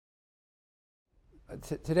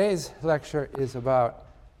Today's lecture is about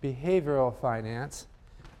behavioral finance.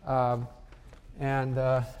 And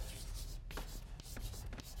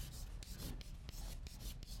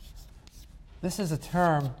this is a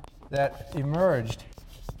term that emerged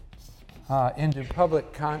into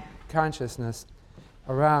public consciousness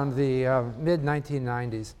around the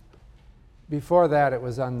mid-1990s. Before that, it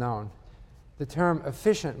was unknown. The term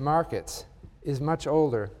efficient markets is much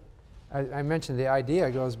older. I mentioned the idea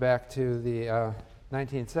goes back to the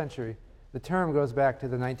 19th century. The term goes back to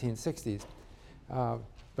the 1960s.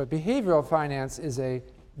 But behavioral finance is a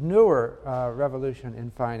newer revolution in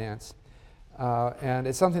finance. And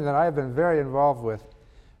it's something that I've been very involved with.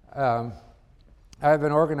 I've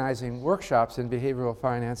been organizing workshops in behavioral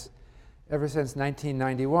finance ever since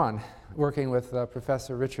 1991, working with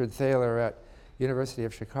Professor Richard Thaler at University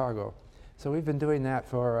of Chicago. So we've been doing that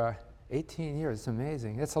for 18 years. It's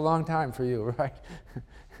amazing. It's a long time for you, right?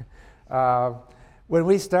 When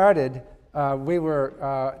we started, we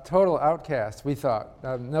were total outcasts, we thought.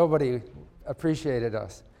 Nobody appreciated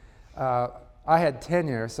us. I had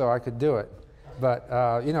tenure, so I could do it. But,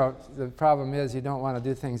 the problem is you don't want to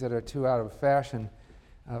do things that are too out of fashion.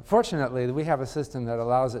 Fortunately, we have a system that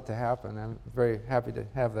allows it to happen. I'm very happy to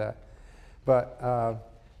have that. But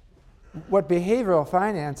what behavioral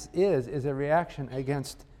finance is a reaction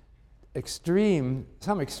against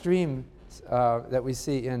some extremes that we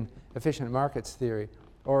see in efficient markets theory,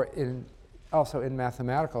 or also in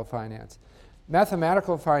mathematical finance.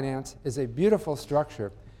 Mathematical finance is a beautiful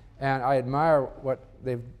structure, and I admire what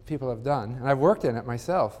people have done, and I've worked in it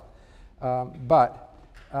myself, but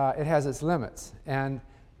it has its limits. And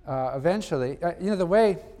eventually, the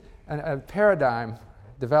way a paradigm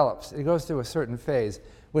develops, it goes through a certain phase.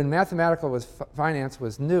 When mathematical finance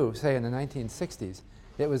was new, say in the 1960s,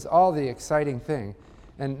 it was all the exciting thing,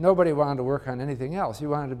 and nobody wanted to work on anything else. You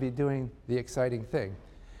wanted to be doing the exciting thing.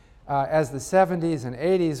 As the 70s and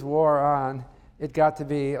 80s wore on, it got to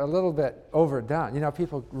be a little bit overdone.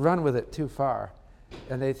 People run with it too far,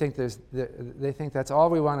 and they think that's all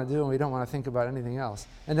we want to do, and we don't want to think about anything else.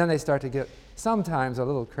 And then they start to get sometimes a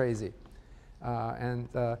little crazy, and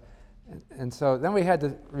so then we had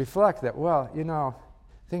to reflect that,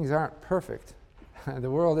 things aren't perfect.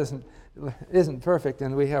 The world isn't perfect,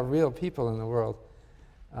 and we have real people in the world.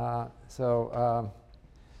 That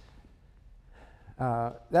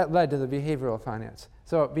led to the behavioral finance.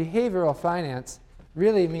 So behavioral finance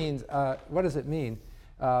really means, what does it mean?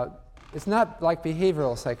 It's not like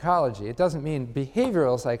behavioral psychology. It doesn't mean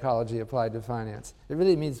behavioral psychology applied to finance. It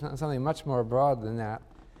really means something much more broad than that.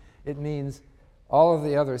 It means all of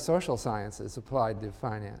the other social sciences applied to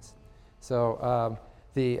finance. So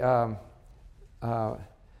the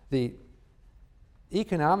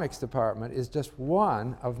economics department is just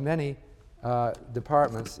one of many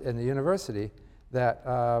departments in the university that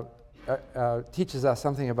teaches us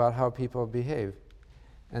something about how people behave.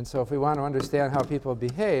 And so if we want to understand how people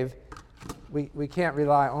behave, we can't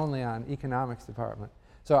rely only on economics department.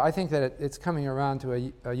 So I think that it's coming around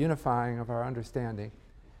to a unifying of our understanding.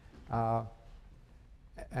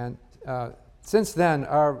 Since then,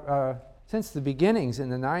 since the beginnings in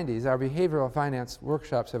the 90s, our behavioral finance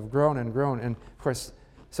workshops have grown and grown. And of course,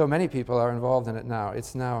 so many people are involved in it now.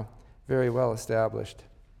 It's now very well established.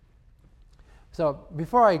 So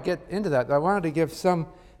before I get into that, I wanted to give some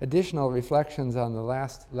additional reflections on the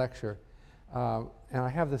last lecture. And I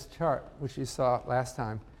have this chart, which you saw last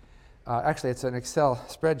time. Actually, it's an Excel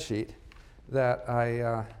spreadsheet that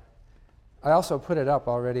I also put it up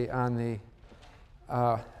already on the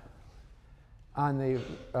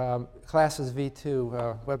Classes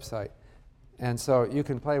V2 website. And so you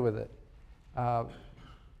can play with it.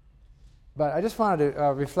 But I just wanted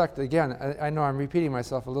to reflect again. I know I'm repeating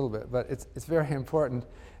myself a little bit, but it's very important.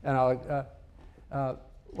 And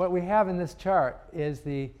what we have in this chart is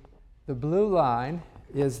the blue line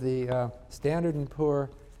is the Standard & Poor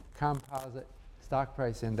Composite Stock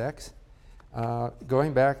Price Index,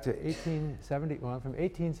 going back to 1871, from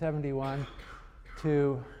 1871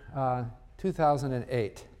 to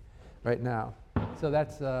 2008, right now. So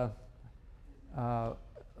that's like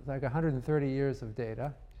 130 years of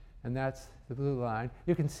data. And that's the blue line.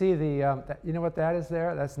 You can see you know what that is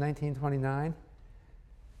there? That's 1929.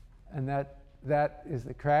 And that is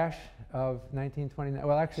the crash of 1929.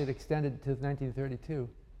 Well, actually, it extended to 1932.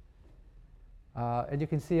 And you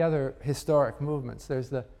can see other historic movements. There's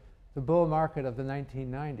the bull market of the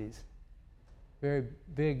 1990s, very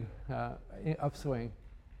big upswing.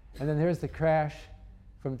 And then here's the crash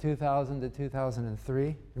from 2000 to 2003.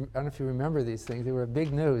 I don't know if you remember these things. They were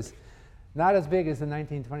big news. Not as big as the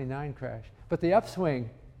 1929 crash. But the upswing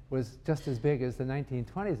was just as big as the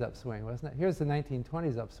 1920s upswing, wasn't it? Here's the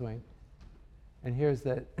 1920s upswing, and here's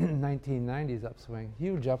the 1990s upswing,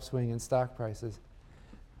 huge upswing in stock prices.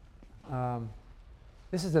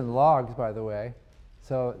 This is in logs, by the way,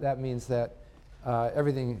 so that means that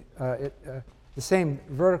the same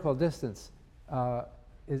vertical distance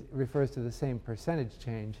refers to the same percentage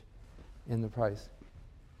change in the price.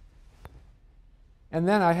 And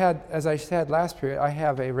then I had, as I said last period, I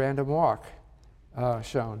have a random walk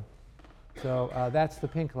shown. So that's the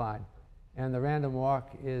pink line. And the random walk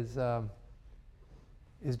is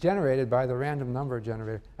generated by the random number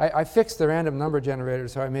generator. I fixed the random number generator,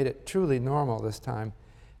 so I made it truly normal this time.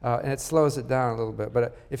 And it slows it down a little bit.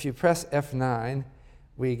 But if you press F9,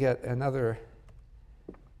 we get another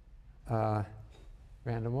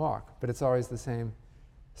random walk. But it's always the same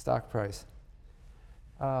stock price.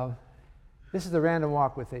 This is the random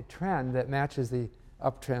walk with a trend that matches the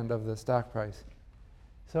uptrend of the stock price.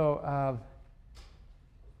 So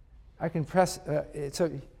I can press,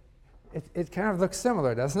 so it kind of looks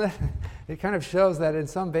similar, doesn't it? It kind of shows that in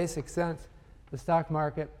some basic sense, the stock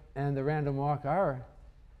market and the random walk are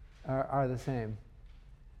the same.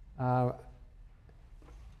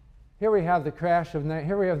 Here we have the crash of,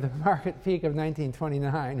 here we have the market peak of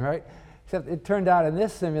 1929, right? Except it turned out in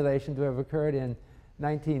this simulation to have occurred in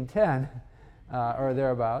 1910 or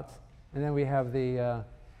thereabouts. And then we have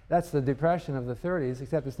that's the depression of the 30s,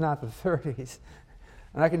 except it's not the 30s.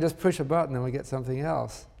 And I can just push a button and we get something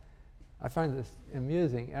else. I find this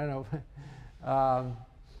amusing. I don't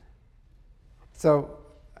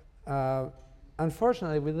know.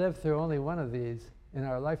 Unfortunately, we lived through only one of these in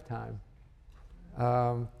our lifetime.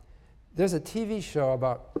 There's a TV show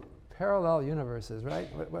about parallel universes, right?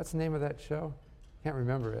 What's the name of that show? Can't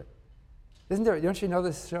remember it. Isn't there? Don't you know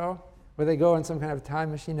this show where they go in some kind of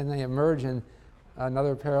time machine and they emerge in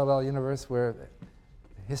another parallel universe where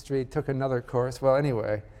history took another course? Well,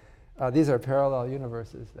 anyway, these are parallel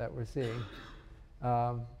universes that we're seeing.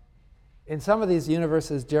 In some of these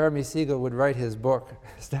universes, Jeremy Siegel would write his book,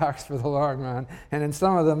 Stocks for the Long Run, and in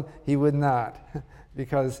some of them, he would not,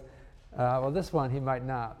 because, well, this one he might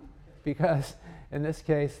not, because in this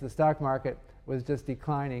case, the stock market was just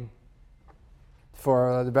declining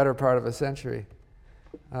for the better part of a century.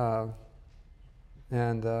 The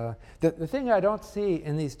thing I don't see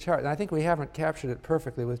in these charts, and I think we haven't captured it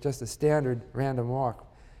perfectly with just a standard random walk,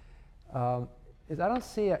 is I don't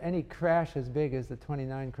see any crash as big as the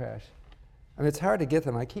 29 crash. I mean, it's hard to get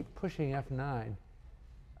them. I keep pushing F9.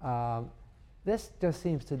 This just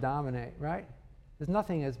seems to dominate, right? There's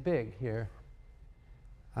nothing as big here.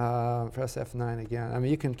 Press F9 again. I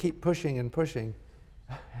mean, you can keep pushing and pushing,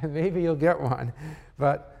 and maybe you'll get one.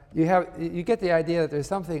 But you get the idea that there's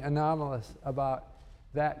something anomalous about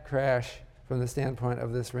that crash from the standpoint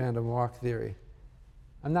of this random walk theory.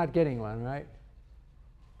 I'm not getting one, right?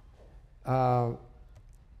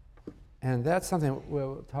 And that's something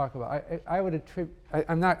we'll talk about. I would attribute,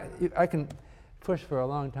 I can push for a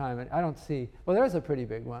long time, and I don't see, well, there's a pretty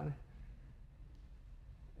big one.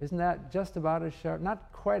 Isn't that just about as sharp?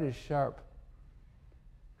 Not quite as sharp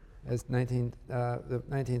as the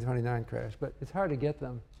 1929 crash, but it's hard to get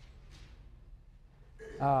them.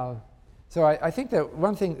 So I think that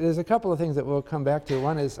one thing, there's a couple of things that we'll come back to.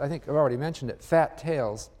 One is, I think I've already mentioned it, fat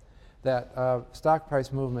tails, that stock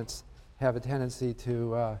price movements have a tendency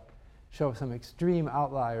to show some extreme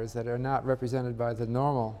outliers that are not represented by the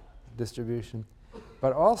normal distribution.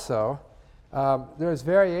 But also, there's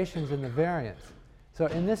variations in the variance. So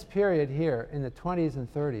in this period here, in the 20s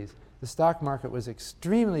and 30s, the stock market was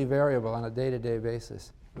extremely variable on a day-to-day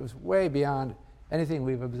basis. It was way beyond anything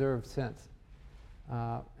we've observed since.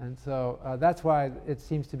 And so that's why it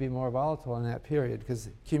seems to be more volatile in that period, because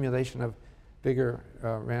the accumulation of bigger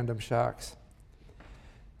random shocks.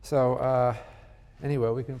 So anyway,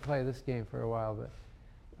 we can play this game for a while.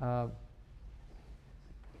 But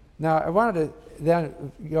now I wanted to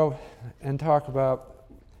then go and talk about,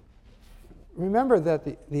 remember that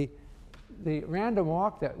the random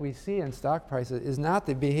walk that we see in stock prices is not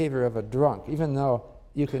the behavior of a drunk, even though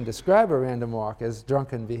you can describe a random walk as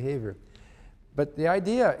drunken behavior. But the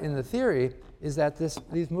idea in the theory is that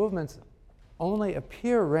these movements only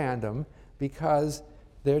appear random because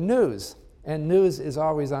they're news, and news is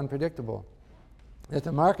always unpredictable. That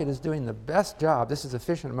the market is doing the best job, this is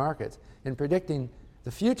efficient markets, in predicting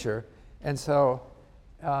the future, and so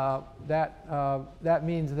that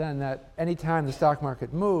means then that any time the stock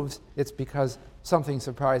market moves, it's because something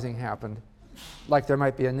surprising happened. Like there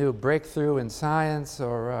might be a new breakthrough in science,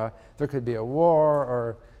 or there could be a war,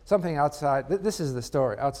 or something outside. This is the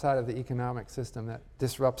story, outside of the economic system that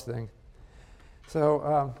disrupts things.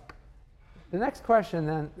 So the next question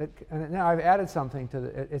then, and now I've added something to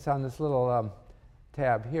it's on this little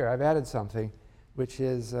tab here. I've added something, which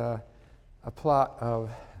is a plot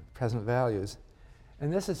of present values.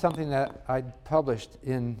 And this is something that I published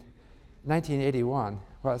in 1981.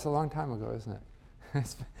 Well, it's a long time ago, isn't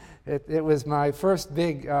it? It was my first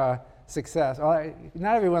big success. Well,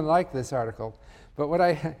 not everyone liked this article, but what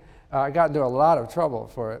I got into a lot of trouble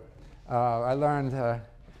for it. I learned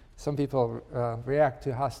some people react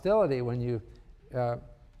to hostility when you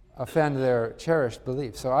offend their cherished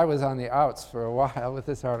beliefs. So I was on the outs for a while with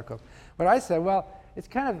this article. But I said, well, it's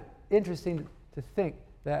kind of interesting to think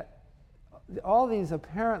that all these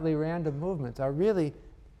apparently random movements are really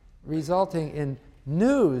resulting in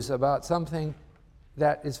news about something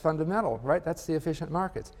that is fundamental, right? That's the efficient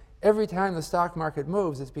markets. Every time the stock market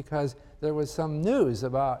moves, it's because there was some news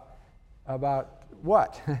about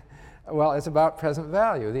what? Well, it's about present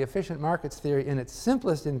value. The efficient markets theory, in its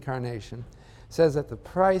simplest incarnation, says that the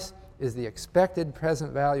price is the expected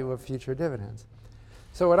present value of future dividends.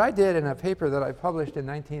 So what I did in a paper that I published in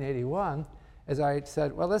 1981 is I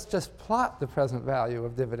said, well, let's just plot the present value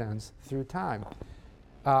of dividends through time.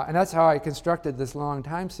 And that's how I constructed this long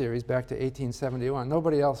time series back to 1871.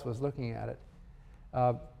 Nobody else was looking at it.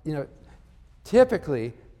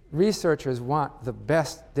 Typically, researchers want the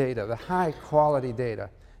best data, the high quality data.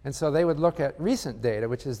 And so they would look at recent data,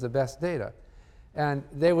 which is the best data. And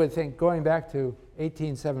they would think going back to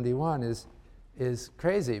 1871 is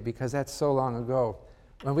crazy because that's so long ago.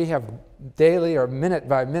 When we have daily or minute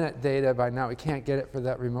by minute data by now, we can't get it for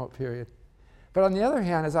that remote period. But on the other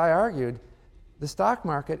hand, as I argued, the stock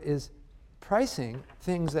market is pricing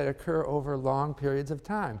things that occur over long periods of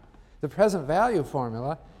time. The present value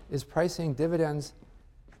formula is pricing dividends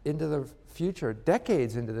into the future,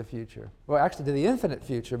 decades into the future. Well, actually to the infinite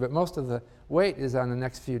future, but most of the weight is on the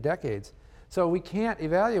next few decades. So we can't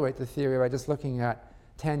evaluate the theory by just looking at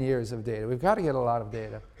 10 years of data. We've got to get a lot of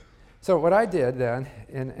data. So what I did then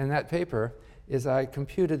in that paper is I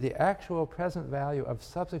computed the actual present value of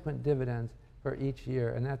subsequent dividends for each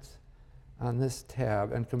year, and that's on this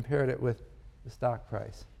tab, and compared it with the stock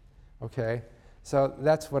price. Okay? So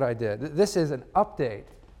that's what I did. This is an update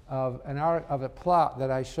of a plot that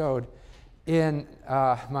I showed in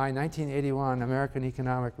my 1981 American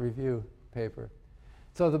Economic Review paper.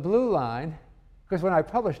 So the blue line, because when I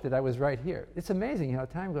published it, I was right here. It's amazing how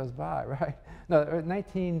time goes by, right? No,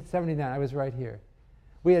 1979, I was right here.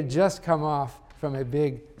 We had just come off from a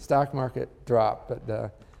big stock market drop,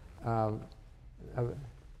 but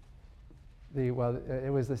it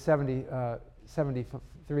was the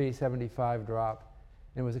 73, 75 drop.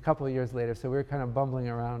 It was a couple of years later, so we were kind of bumbling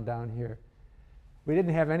around down here. We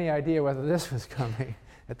didn't have any idea whether this was coming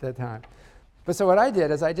at that time. But so what I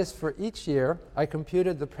did is I just, for each year, I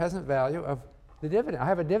computed the present value of the dividend. I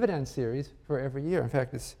have a dividend series for every year. In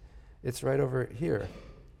fact, it's right over here.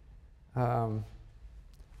 I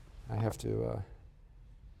have to,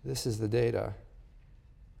 this is the data.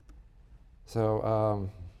 So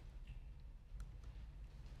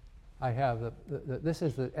I have this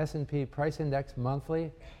is the S&P price index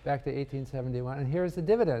monthly back to 1871, and here's the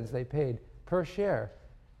dividends they paid per share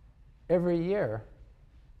every year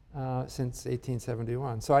since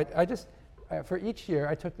 1871. So I just, for each year,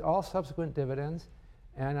 I took all subsequent dividends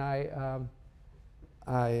and I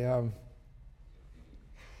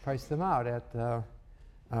priced them out at the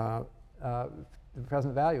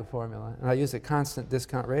present value formula. And I used a constant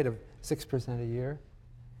discount rate of 6% a year.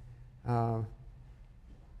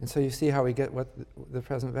 And so you see how we get what the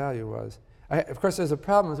present value was. Of course, there's a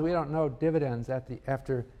problem is we don't know dividends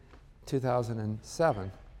after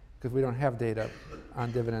 2007 because we don't have data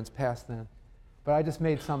on dividends past then. But I just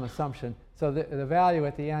made some assumption. So the value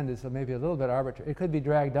at the end is maybe a little bit arbitrary. It could be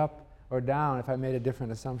dragged up or down if I made a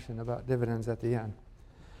different assumption about dividends at the end.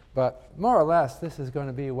 But more or less, this is going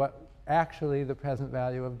to be what actually the present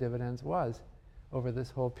value of dividends was over this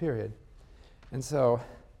whole period. And so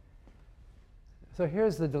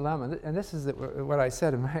here's the dilemma, and this is what I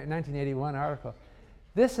said in my 1981 article.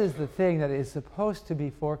 This is the thing that is supposed to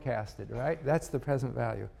be forecasted, right? That's the present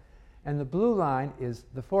value. And the blue line is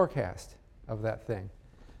the forecast of that thing.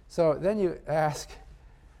 So then you ask,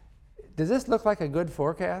 does this look like a good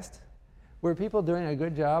forecast? Were people doing a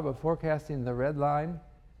good job of forecasting the red line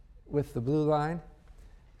with the blue line?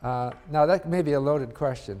 Now that may be a loaded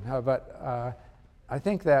question, but I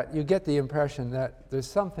think that you get the impression that there's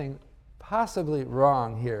something possibly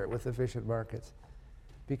wrong here with efficient markets,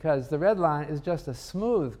 because the red line is just a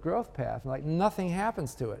smooth growth path, like nothing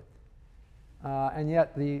happens to it. And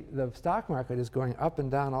yet the stock market is going up and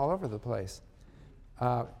down all over the place.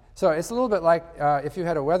 So it's a little bit like if you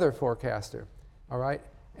had a weather forecaster, all right?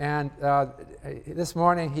 And this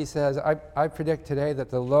morning he says, I predict today that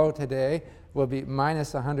the low today will be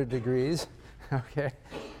minus 100 degrees. Okay.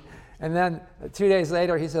 And then 2 days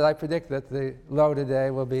later he said, I predict that the low today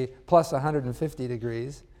will be plus 150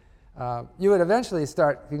 degrees. You would eventually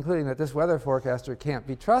start concluding that this weather forecaster can't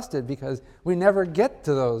be trusted because we never get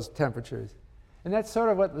to those temperatures. And that's sort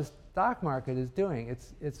of what the stock market is doing.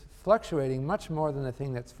 It's fluctuating much more than the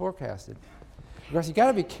thing that's forecasted. Of course, you've got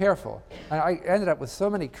to be careful. And I ended up with so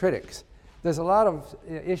many critics. There's a lot of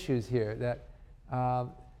issues here that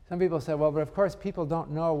some people said, well, but of course people don't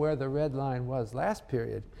know where the red line was last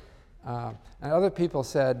period. And other people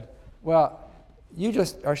said, well, you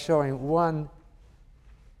just are showing one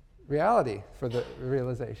reality for the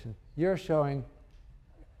realization. You're showing,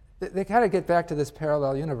 they kind of get back to this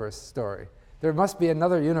parallel universe story. There must be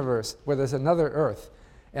another universe where there's another Earth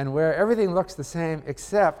and where everything looks the same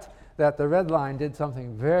except that the red line did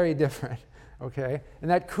something very different, okay? And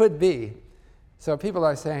that could be. So people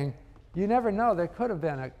are saying, you never know, there could have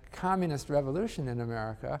been a communist revolution in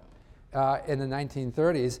America in the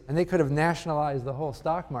 1930s, and they could have nationalized the whole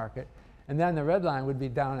stock market, and then the red line would be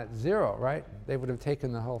down at 0, right? They would have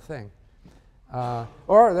taken the whole thing.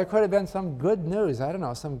 Or there could have been some good news, I don't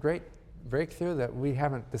know, some great breakthrough that we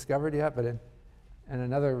haven't discovered yet, but in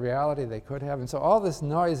another reality they could have. And so all this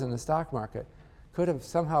noise in the stock market could have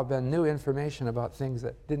somehow been new information about things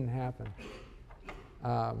that didn't happen.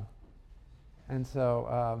 And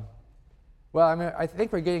so, well, I mean, I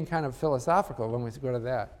think we're getting kind of philosophical when we go to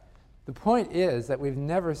that. The point is that we've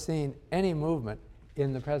never seen any movement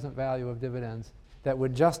in the present value of dividends that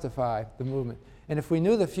would justify the movement. And if we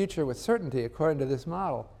knew the future with certainty, according to this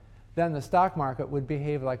model, then the stock market would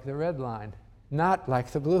behave like the red line, not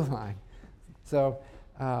like the blue line. So,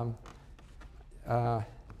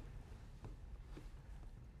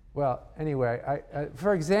 well, anyway,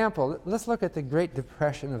 for example, let's look at the Great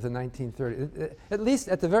Depression of the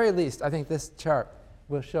 1930s. At the very least, I think this chart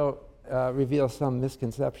will reveal some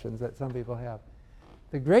misconceptions that some people have.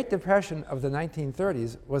 The Great Depression of the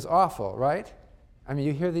 1930s was awful, right? I mean,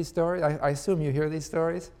 you hear these stories? I assume you hear these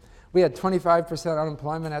stories. We had 25%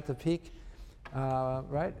 unemployment at the peak,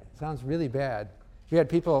 right? Sounds really bad. We had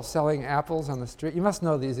people selling apples on the street. You must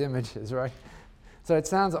know these images, right? So it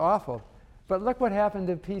sounds awful. But look what happened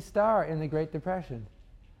to P star in the Great Depression.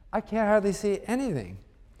 I can't hardly see anything.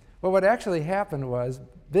 Well, what actually happened was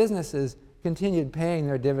businesses continued paying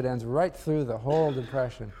their dividends right through the whole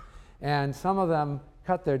depression. And some of them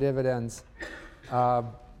cut their dividends, but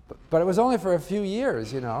it was only for a few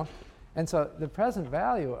years, you know. And so the present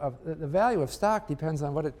value of the value of stock depends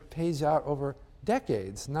on what it pays out over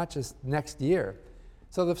decades, not just next year.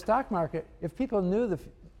 So the stock market, if people knew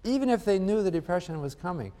even if they knew the depression was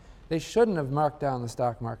coming, they shouldn't have marked down the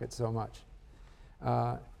stock market so much,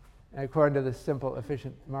 according to the simple,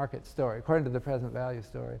 efficient market story, according to the present value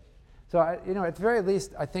story. So, at the very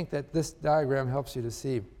least, I think that this diagram helps you to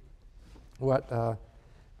see what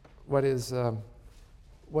is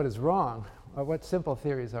wrong, or what simple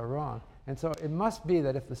theories are wrong. And so it must be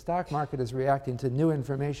that if the stock market is reacting to new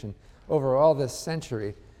information over all this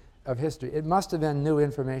century of history, it must have been new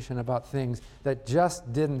information about things that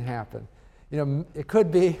just didn't happen. It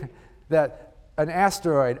could be that an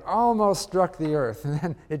asteroid almost struck the Earth, and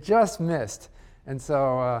then it just missed. And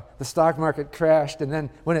so the stock market crashed, and then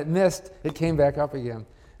when it missed, it came back up again,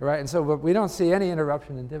 right? And so we don't see any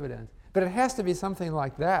interruption in dividends. But it has to be something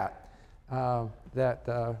like that.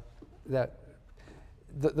 The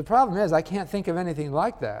problem is I can't think of anything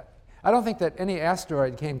like that. I don't think that any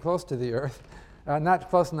asteroid came close to the Earth, not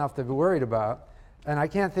close enough to be worried about. And I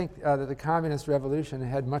can't think that the communist revolution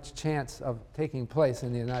had much chance of taking place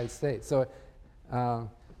in the United States. So, but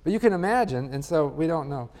you can imagine, and so we don't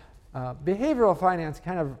know. Behavioral finance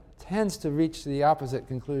kind of tends to reach the opposite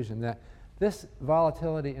conclusion, that this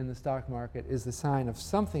volatility in the stock market is the sign of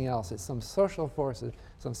something else. It's some social forces,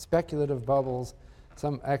 some speculative bubbles,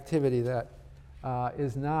 some activity that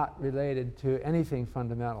is not related to anything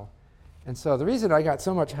fundamental. And so the reason I got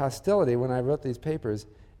so much hostility when I wrote these papers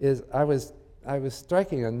is I was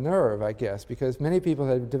striking a nerve, I guess, because many people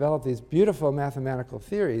had developed these beautiful mathematical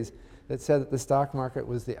theories that said that the stock market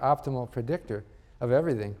was the optimal predictor of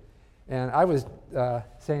everything. And I was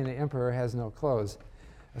saying the emperor has no clothes.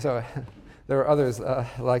 So there were others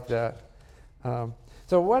like that.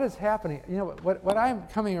 So what is happening? What I'm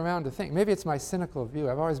coming around to think, maybe it's my cynical view.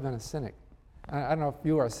 I've always been a cynic. I don't know if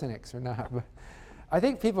you are cynics or not, but I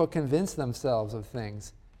think people convince themselves of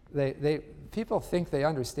things. People think they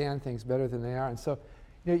understand things better than they are. And so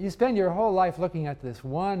you spend your whole life looking at this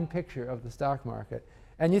one picture of the stock market,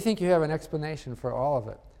 and you think you have an explanation for all of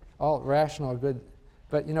it, all rational, good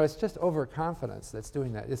But it's just overconfidence that's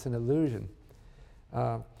doing that. It's an illusion.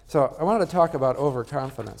 So I wanted to talk about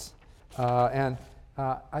overconfidence. And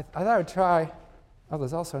I thought I would try,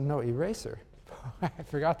 there's also no eraser. I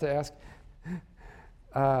forgot to ask.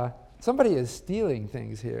 Somebody is stealing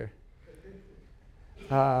things here.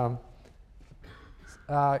 Can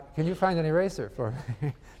you find an eraser for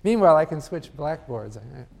me? Meanwhile, I can switch blackboards.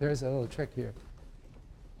 There's a little trick here.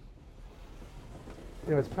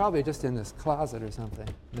 It's probably just in this closet or something.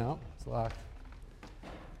 No, it's locked.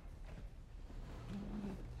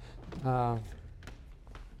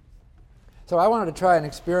 So I wanted to try an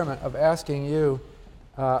experiment of asking you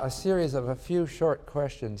a series of a few short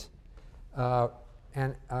questions.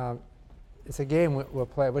 And it's a game we'll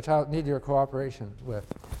play, which I'll need your cooperation with.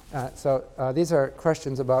 So these are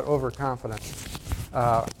questions about overconfidence.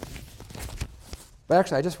 But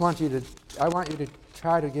actually, I want you to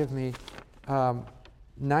try to give me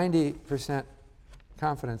 90%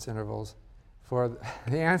 confidence intervals for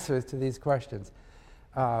the answers to these questions.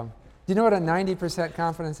 Do you know what a 90%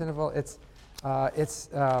 confidence interval? It's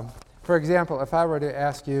for example, if I were to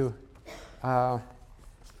ask you how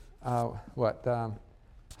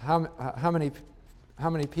many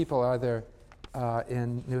people are there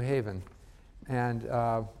in New Haven, and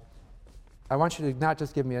I want you to not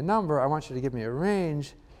just give me a number, I want you to give me a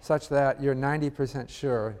range such that you're 90%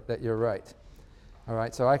 sure that you're right. All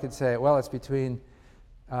right, so I could say, well, it's between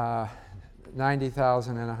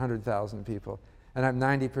 90,000 and 100,000 people, and I'm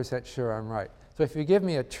 90% sure I'm right. So if you give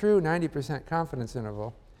me a true 90% confidence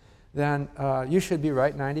interval, then you should be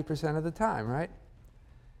right 90% of the time, right?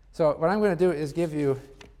 So what I'm going to do is give you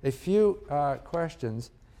a few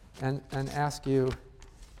questions and ask you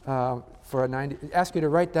ask you to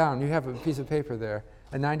write down, you have a piece of paper there,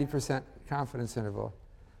 a 90% confidence interval.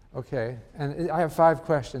 Okay, and I have 5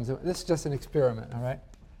 questions. This is just an experiment, all right?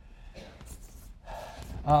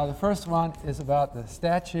 The first one is about the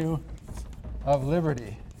Statue of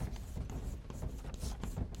Liberty.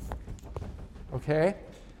 Okay,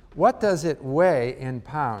 what does it weigh in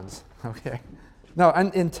pounds? Okay, no,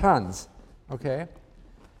 in tons. Okay,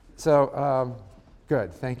 so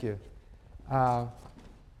good, thank you.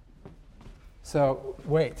 So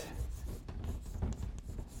weight.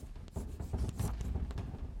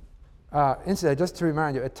 Incidentally, just to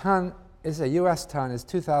remind you, a ton is a U.S. ton is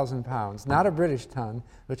 2,000 pounds, not a British ton,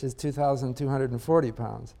 which is 2,240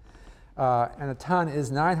 pounds. And a ton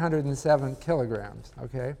is 907 kilograms,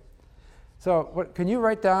 okay? So can you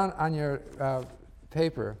write down on your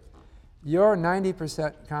paper your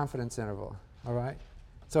 90% confidence interval, all right?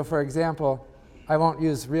 So for example, I won't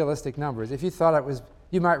use realistic numbers. If you thought it was,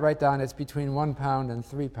 you might write down it's between 1 pound and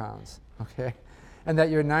 3 pounds, okay? And that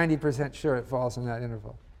you're 90% sure it falls in that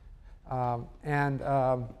interval. I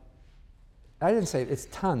didn't say it, it's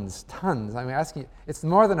tons. I'm asking you, it's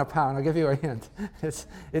more than a pound. I'll give you a hint.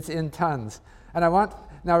 It's in tons. And I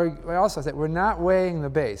also said we're not weighing the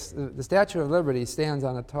base. The Statue of Liberty stands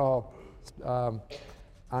on a tall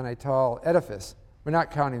edifice. We're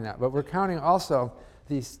not counting that, but we're counting also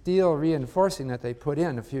the steel reinforcing that they put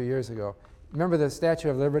in a few years ago. Remember, the Statue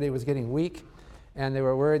of Liberty was getting weak, and they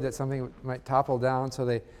were worried that something might topple down, so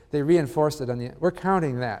they reinforced it on the. We're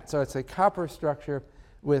counting that. So it's a copper structure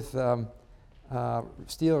with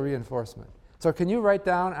steel reinforcement. So can you write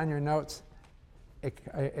down on your notes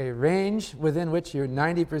a range within which you're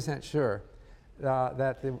 90% sure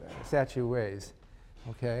that the statue weighs?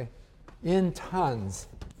 Okay, in tons.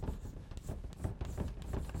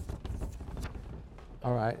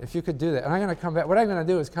 All right, if you could do that. And I'm going to come back. What I'm going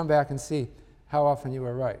to do is come back and see how often you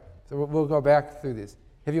were right. So we'll go back through these.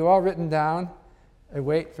 Have you all written down a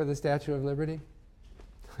weight for the Statue of Liberty?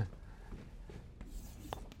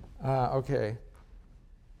 Okay.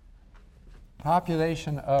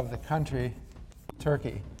 Population of the country,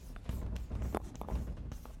 Turkey.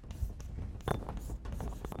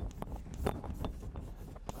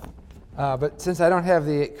 But since I don't have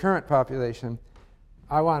the current population,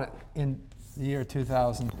 I want it in the year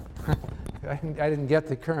 2000. I didn't get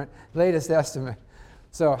the latest estimate.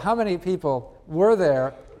 So how many people were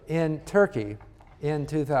there in Turkey in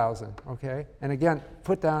 2000? Okay, and again,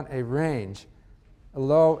 put down a range, a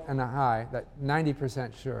low and a high, that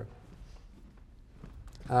 90% sure.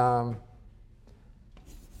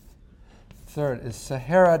 Third is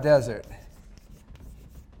Sahara Desert.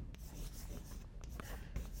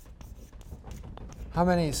 How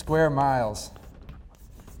many square miles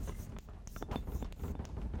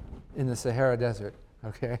in the Sahara Desert?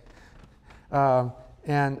 Okay.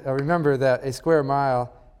 And remember that a square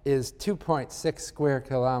mile is 2.6 square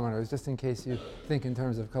kilometers, just in case you think in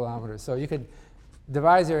terms of kilometers. So you could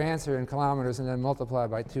devise your answer in kilometers and then multiply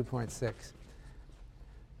by 2.6.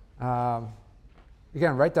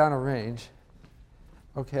 Again, write down a range.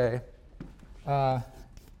 Okay.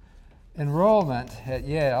 Enrollment at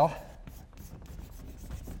Yale.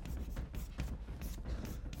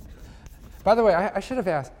 By the way, I should have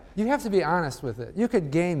asked, you have to be honest with it. You could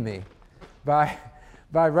game me by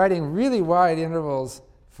writing really wide intervals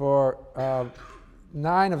for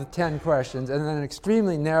 9 of the 10 questions and then an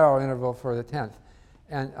extremely narrow interval for the 10th.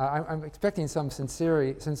 And I'm expecting some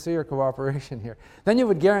sincere cooperation here. Then you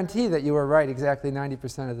would guarantee that you were right exactly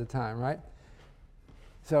 90% of the time, right?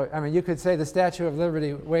 So, I mean, you could say the Statue of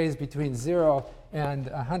Liberty weighs between 0 and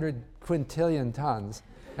 100 quintillion tons,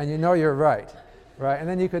 and you know you're right. Right? And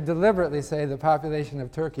then you could deliberately say the population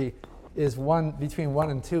of Turkey is between 1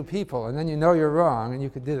 and 2 people, and then you know you're wrong, and you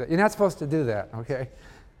could do that. You're not supposed to do that, okay?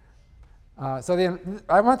 So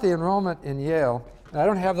I want the enrollment in Yale. I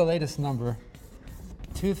don't have the latest number,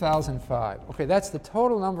 2005. Okay, that's the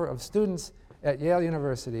total number of students at Yale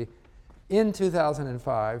University in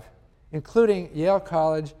 2005, including Yale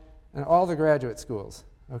College and all the graduate schools,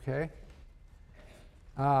 okay?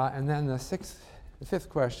 And then the fifth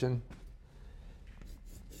question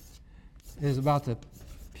is about the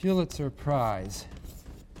Pulitzer Prize.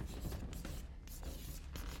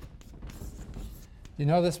 You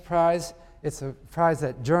know this prize? It's a prize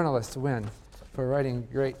that journalists win for writing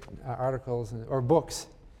great articles or books.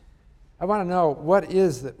 I want to know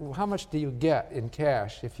how much do you get in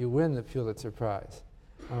cash if you win the Pulitzer Prize?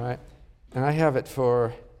 All right? And I have it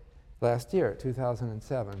for last year,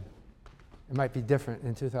 2007. It might be different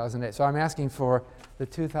in 2008. So I'm asking for the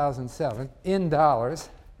 2007 in dollars.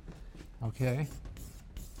 Okay,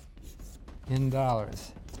 in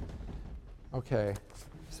dollars. Okay,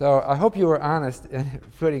 so I hope you were honest in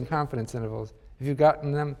putting confidence intervals. Have you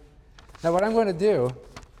gotten them? Now what I'm going to do,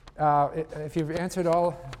 if you've answered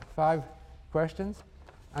all 5 questions,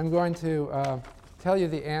 I'm going to tell you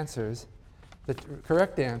the answers, the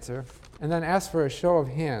correct answer, and then ask for a show of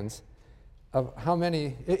hands of how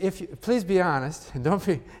many, please be honest, and don't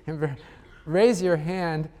be embarrassed. Raise your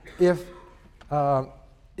hand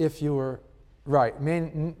if you were right,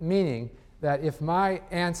 meaning that if my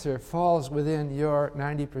answer falls within your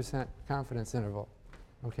 90% confidence interval,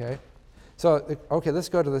 okay? So, okay, let's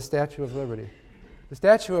go to the Statue of Liberty. The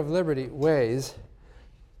Statue of Liberty weighs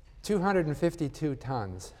 252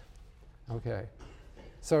 tons, okay?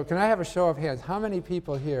 So can I have a show of hands? How many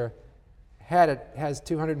people here has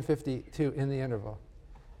 252 in the interval?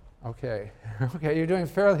 Okay, okay, you're doing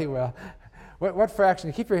fairly well. What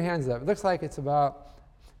fraction? Keep your hands up. It looks like it's about,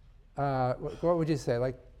 what would you say,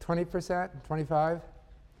 like 20%, 25?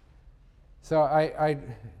 So I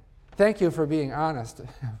thank you for being honest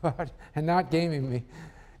and not gaming me.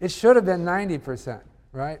 It should have been 90%,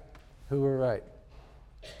 right? Who were right?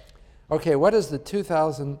 Okay, what is the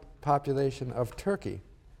 2000 population of Turkey?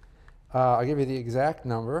 I'll give you the exact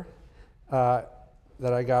number that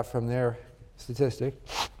I got from their statistic.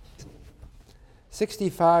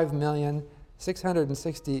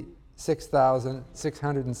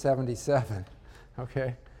 65,666,677.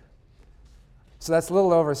 Okay? So that's a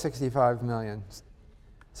little over 65 million.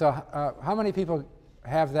 So how many people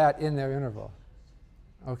have that in their interval?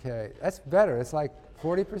 Okay, that's better. It's like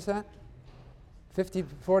 40%? 50,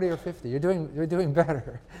 40 or 50. You're doing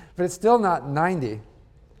better. But it's still not 90.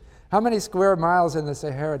 How many square miles in the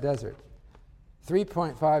Sahara Desert?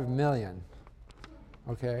 3.5 million.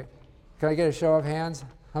 Okay? Can I get a show of hands?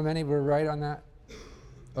 How many were right on that?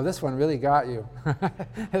 Oh, this one really got you.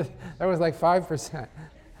 That was like 5%.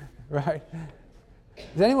 Right?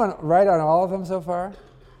 Is anyone right on all of them so far?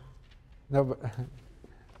 No.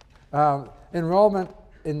 Enrollment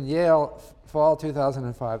in Yale fall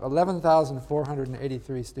 2005,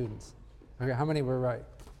 11,483 students. Okay, how many were right?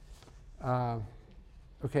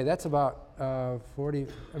 Okay, that's about 40,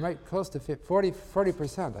 close to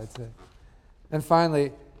 40%, I'd say. And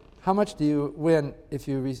finally, how much do you win if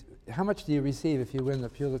you how much do you receive if you win the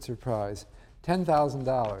Pulitzer Prize?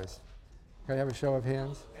 $10,000. Can I have a show of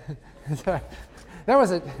hands? That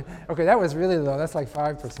was it. Okay, that was really low. That's like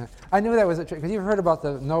 5%. I knew that was a trick because you've heard about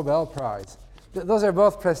the Nobel Prize. Those are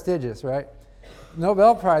both prestigious, right?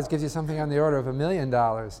 Nobel Prize gives you something on the order of $1 million,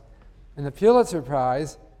 and the Pulitzer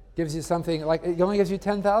Prize gives you something like, it only gives you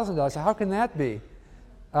 $10,000. So how can that be?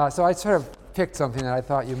 So I sort of picked something that I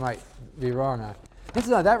thought you might be wrong on.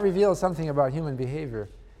 That reveals something about human behavior.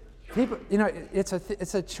 People,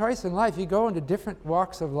 it's a choice in life. You go into different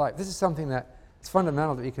walks of life. This is something that is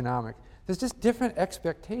fundamental to economics. There's just different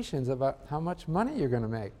expectations about how much money you're going to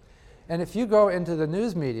make. And if you go into the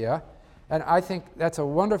news media, and I think that's a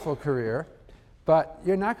wonderful career, but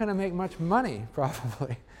you're not going to make much money,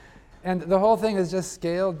 probably. And the whole thing is just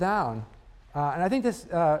scaled down. And I think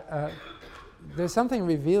there's something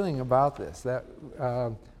revealing about this, that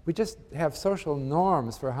we just have social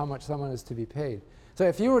norms for how much someone is to be paid. So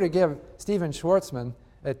if you were to give Steven Schwartzman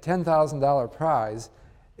a $10,000 prize,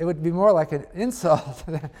 it would be more like an insult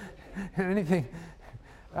than anything.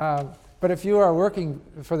 But if you are working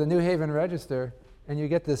for the New Haven Register and you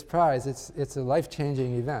get this prize, it's a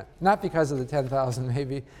life-changing event. Not because of the 10,000,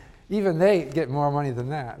 maybe. Even they get more money than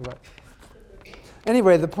that. But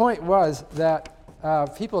anyway, the point was that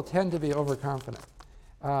people tend to be overconfident.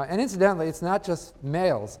 And incidentally, it's not just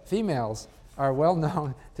males. Females are well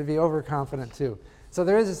known to be overconfident too. So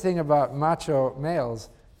there is this thing about macho males,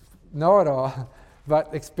 know-it-all,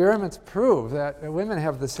 but experiments prove that women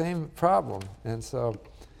have the same problem. And so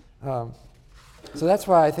that's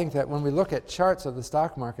why I think that when we look at charts of the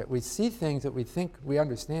stock market, we see things that we think we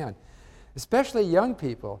understand. Especially young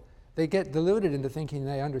people, they get deluded into thinking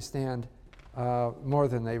they understand more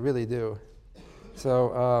than they really do.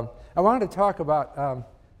 So I wanted to talk about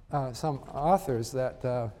some authors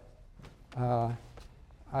that I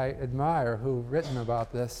admire who've written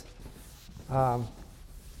about this.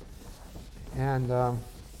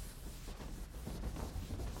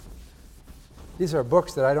 These are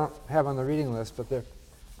books that I don't have on the reading list, but they're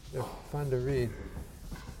fun to read.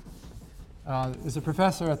 There's a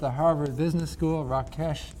professor at the Harvard Business School,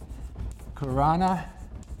 Rakesh Khurana.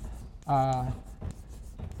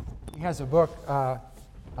 He has a book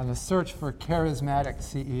on the search for charismatic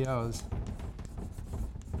CEOs.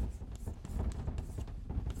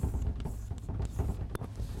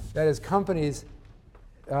 That is, companies,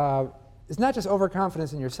 it's not just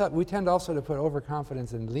overconfidence in yourself. We tend also to put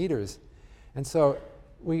overconfidence in leaders. And so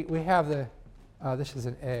we have this is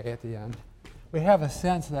an A at the end. We have a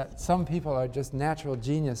sense that some people are just natural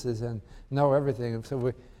geniuses and know everything. And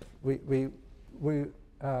so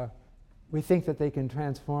we think that they can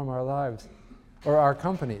transform our lives or our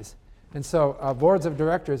companies. And so boards of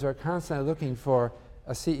directors are constantly looking for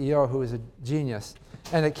a CEO who is a genius.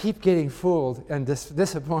 And they keep getting fooled and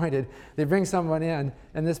disappointed. They bring someone in,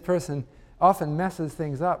 and this person often messes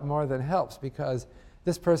things up more than helps, because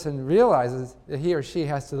this person realizes that he or she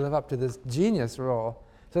has to live up to this genius role.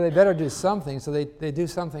 So they better do something. So they do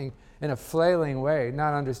something in a flailing way,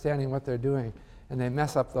 not understanding what they're doing, and they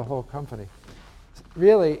mess up the whole company.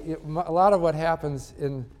 Really, a lot of what happens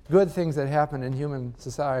in good things that happen in human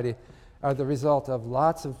society are the result of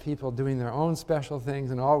lots of people doing their own special things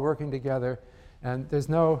and all working together. And there's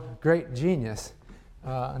no great genius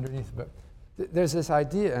underneath. But there's this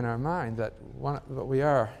idea in our mind that we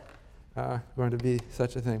are going to be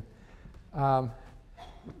such a thing.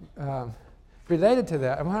 Related to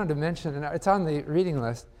that, I wanted to mention, and it's on the reading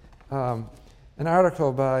list, an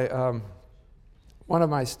article by one of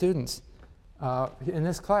my students in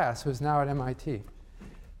this class, who's now at MIT.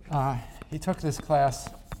 He took this class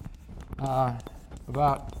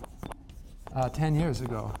about 10 years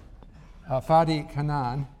ago. Fadi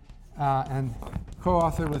Kanan, and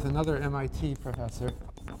co-authored with another MIT professor,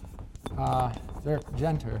 Dirk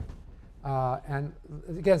Genter, and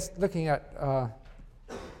again, looking at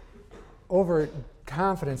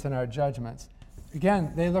overconfidence in our judgments.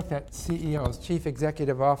 Again, they looked at CEOs, chief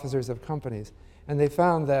executive officers of companies, and they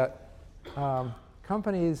found that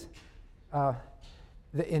companies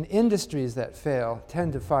in industries that fail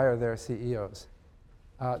tend to fire their CEOs.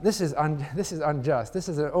 This is unjust. This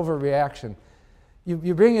is an overreaction.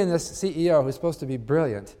 You bring in this CEO who's supposed to be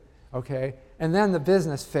brilliant, okay, and then the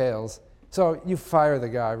business fails, so you fire the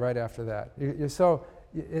guy right after that.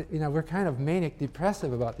 We're kind of manic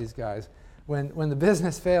depressive about these guys. When the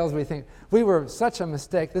business fails, we think, we were such a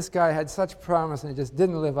mistake. This guy had such promise and he just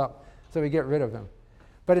didn't live up, so we get rid of him.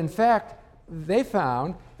 But in fact, they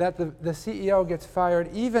found that the CEO gets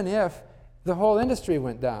fired even if the whole industry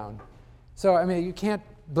went down. So, I mean, you can't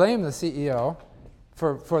blame the CEO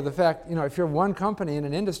for the fact, if you're one company in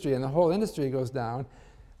an industry and the whole industry goes down,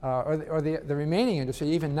 or the remaining industry,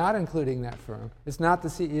 even not including that firm, it's not the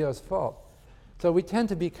CEO's fault. So we tend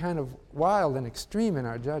to be kind of wild and extreme in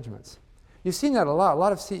our judgments. You've seen that a lot. A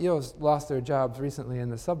lot of CEOs lost their jobs recently in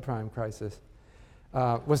the subprime crisis.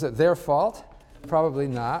 Was it their fault? Probably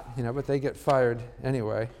not, but they get fired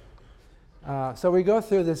anyway. So we go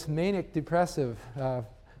through this manic depressive,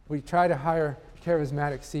 we try to hire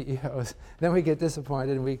charismatic CEOs, then we get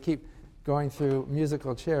disappointed and we keep going through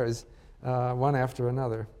musical chairs one after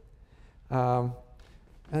another. And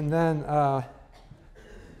then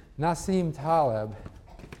Nassim Taleb,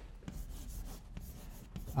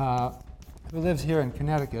 who lives here in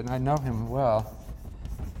Connecticut, and I know him well.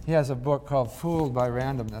 He has a book called Fooled by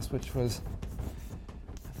Randomness, which was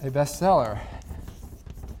a bestseller.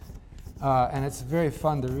 And it's very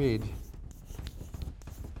fun to read.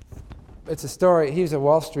 it's a story. He was at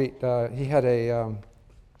Wall Street. He had an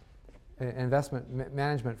investment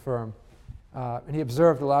management firm, and he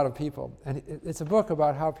observed a lot of people. And it's a book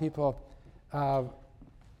about how people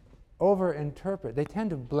overinterpret. They tend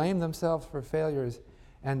to blame themselves for failures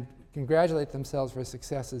and congratulate themselves for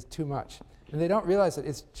successes too much. And they don't realize that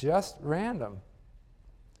it's just random.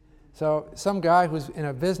 So some guy who's in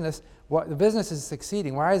a business, the business is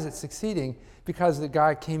succeeding. Why is it succeeding? Because the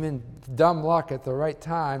guy came in dumb luck at the right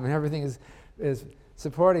time and everything is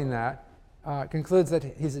supporting that, concludes that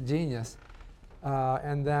he's a genius.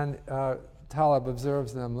 And then Taleb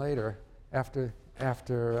observes them later after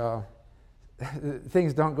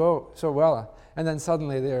things don't go so well. And then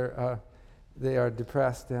suddenly they are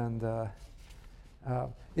depressed. And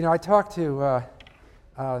I talked to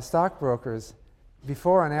stockbrokers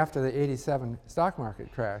before and after the '87 stock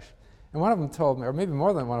market crash. And one of them told me, or maybe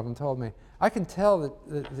more than one of them told me, I can tell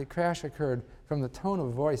that the crash occurred from the tone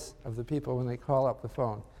of voice of the people when they call up the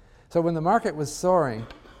phone. So when the market was soaring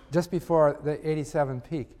just before the '87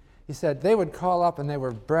 peak, he said they would call up and they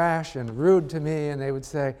were brash and rude to me, and they would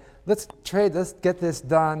say, let's trade, let's get this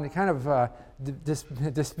done, kind of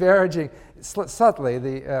disparaging subtly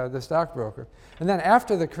the stockbroker. And then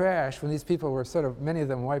after the crash, when these people were many of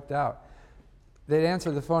them wiped out, they'd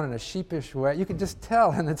answer the phone in a sheepish way. You could just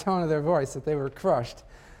tell in the tone of their voice that they were crushed.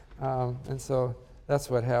 And so that's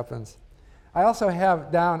what happens. I also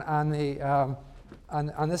have down on the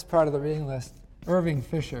on this part of the reading list Irving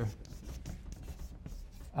Fisher,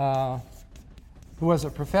 who was a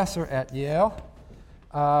professor at Yale,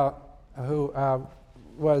 who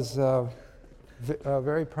was a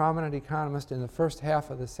very prominent economist in the first half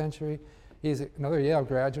of the century. He's another Yale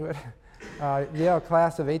graduate. Yale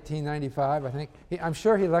class of 1895, I think. I'm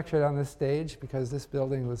sure he lectured on this stage because this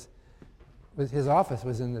building his office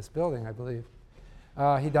was in this building, I believe.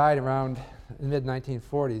 He died around the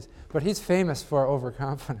mid-1940s, but he's famous for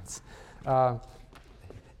overconfidence.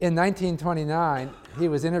 In 1929, he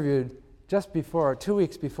was interviewed just before, 2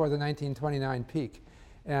 weeks before the 1929 peak.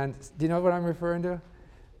 And do you know what I'm referring to?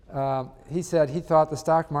 He said he thought the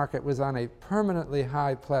stock market was on a permanently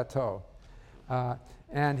high plateau.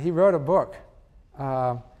 And he wrote a book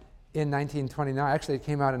in 1929. Actually, it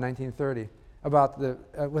came out in 1930 about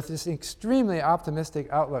with this extremely optimistic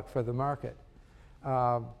outlook for the market.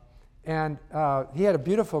 And he had a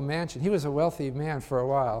beautiful mansion. He was a wealthy man for a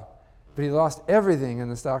while, but he lost everything in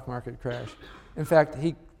the stock market crash. In fact,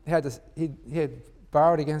 he had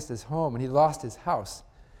borrowed against his home, and he lost his house.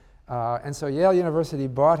 And so Yale University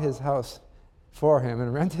bought his house for him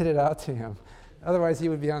and rented it out to him. Otherwise, he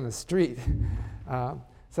would be on the street.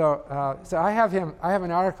 So I have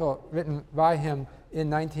an article written by him in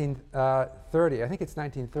 1930. I think it's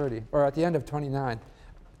 1930, or at the end of 29,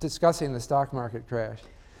 discussing the stock market crash.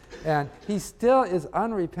 And he still is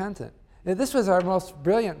unrepentant. Now, this was our most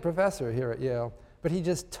brilliant professor here at Yale, but he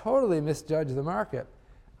just totally misjudged the market.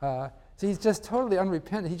 So he's just totally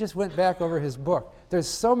unrepentant. He just went back over his book. There's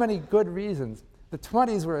so many good reasons. The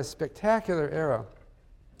 20s were a spectacular era.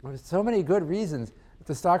 There's so many good reasons that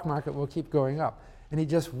the stock market will keep going up. And he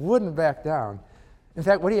just wouldn't back down. In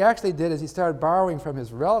fact, what he actually did is he started borrowing from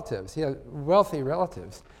his relatives. He had wealthy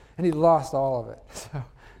relatives, and he lost all of it.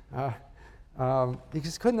 So he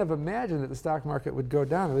just couldn't have imagined that the stock market would go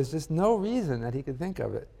down. There was just no reason that he could think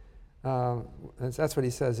of it. That's what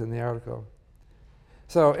he says in the article.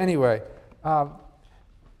 So anyway, I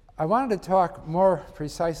wanted to talk more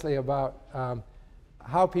precisely about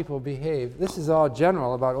how people behave. This is all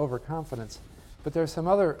general about overconfidence, but there are some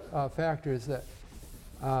other factors that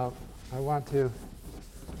I want to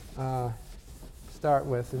start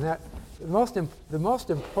with, and that the most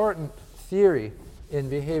important theory in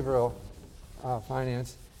behavioral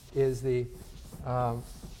finance is the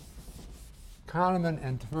Kahneman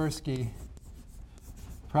and Tversky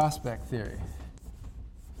prospect theory.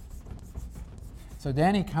 So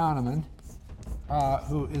Danny Kahneman,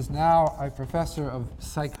 who is now a professor of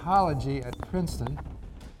psychology at Princeton,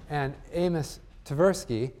 and Amos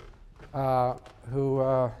Tversky,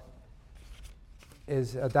 who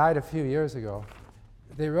died a few years ago.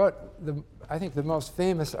 They wrote, I think, the most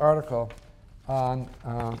famous article on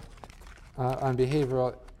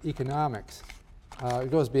behavioral economics.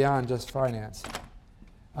 It goes beyond just finance.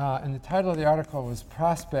 And the title of the article was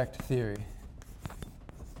Prospect Theory.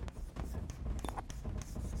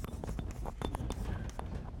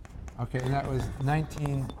 Okay, and that was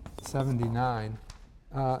 1979.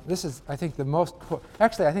 This is, I think, the most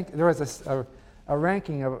actually, I think there was a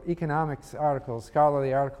ranking of economics articles,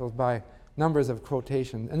 scholarly articles, by numbers of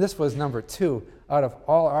quotations. And this was number 2 out of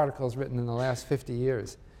all articles written in the last 50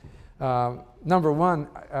 years. Number 1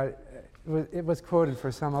 it was quoted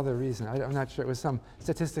for some other reason. I'm not sure. It was some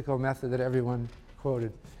statistical method that everyone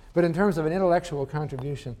quoted. But in terms of an intellectual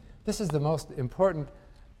contribution, this is the most important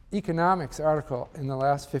economics article in the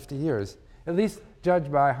last 50 years, at least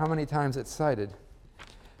judged by how many times it's cited.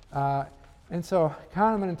 And so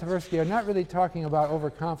Kahneman and Tversky are not really talking about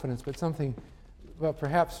overconfidence, but something, well,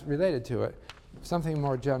 perhaps related to it, something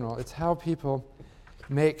more general. It's how people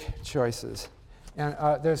make choices. And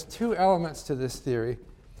there's two elements to this theory.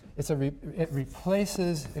 It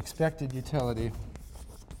replaces expected utility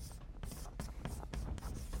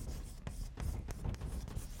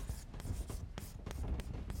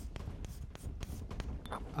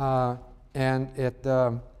and it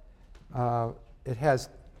has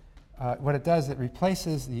what it does, it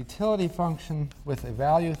replaces the utility function with a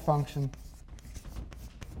value function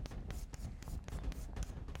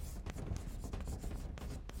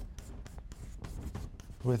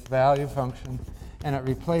and it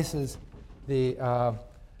replaces the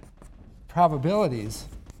probabilities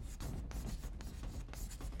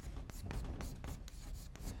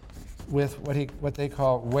with what they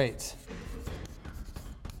call weights.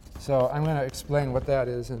 So I'm going to explain what that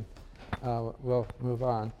is, and we'll move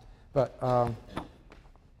on. But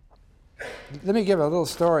let me give a little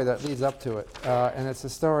story that leads up to it, and it's a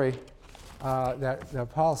story that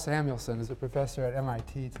Paul Samuelson, who's a professor at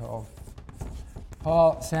MIT, told.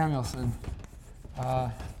 Paul Samuelson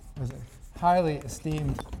was a highly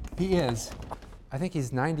esteemed, he is, I think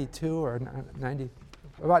he's 92 or 90,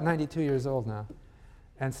 about 92 years old now,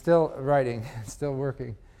 and still writing, still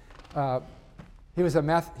working. He is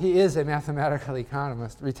a mathematical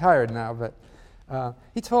economist, retired now, but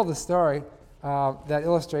he told a story that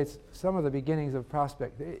illustrates some of the beginnings of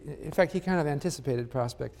prospect. In fact, he kind of anticipated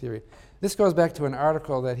prospect theory. This goes back to an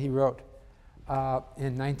article that he wrote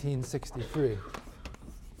in 1963.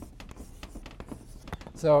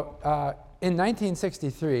 So in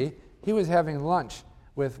 1963, he was having lunch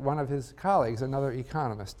with one of his colleagues, another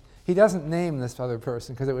economist. He doesn't name this other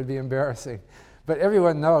person because it would be embarrassing. But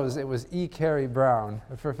everyone knows it was E. Cary Brown,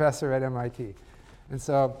 a professor at MIT. And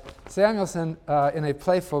so Samuelson, in a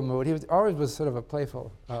playful mood, he always was sort of a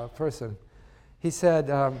playful person. He said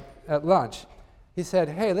at lunch, he said,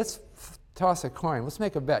 hey, let's toss a coin. Let's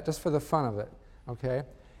make a bet just for the fun of it, okay?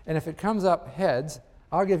 And if it comes up heads,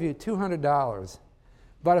 I'll give you $200.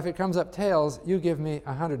 But if it comes up tails, you give me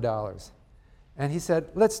 $100. And he said,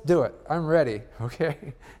 let's do it. I'm ready,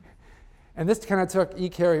 okay? And this kind of took E.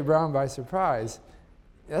 Cary Brown by surprise.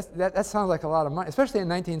 That sounds like a lot of money, especially in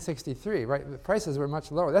 1963, right? The prices were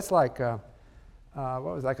much lower. That's like, what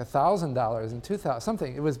was it, like $1,000 and $2,000,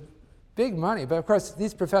 something. It was big money, but of course,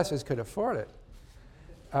 these professors could afford it.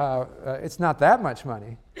 It's not that much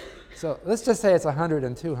money. So let's just say it's 100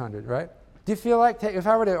 and 200, right? Do you feel like, if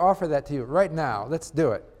I were to offer that to you right now, let's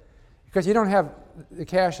do it. Because you don't have the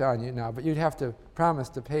cash on you now, but you'd have to promise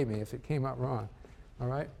to pay me if it came out wrong, all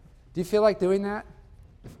right? Do you feel like doing that?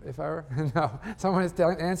 If I were? No, someone is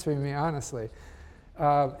answering me honestly.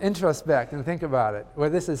 Introspect and think about it, where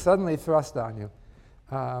this is suddenly thrust on you.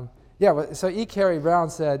 So E. Cary Brown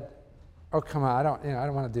said, oh, come on, I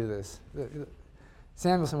don't want to do this.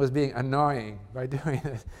 Samuelson was being annoying by doing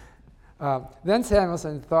this. Then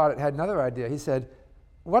Samuelson thought it had another idea. He said,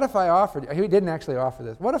 what if I offered, he didn't actually offer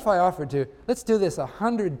this, what if I offered to, let's do this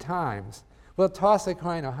 100 times. We'll toss a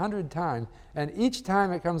coin 100 times, and each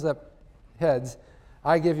time it comes up heads,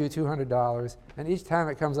 I give you $200, and each time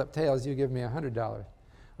it comes up tails, you give me $100.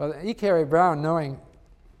 Well, E. Cary Brown, knowing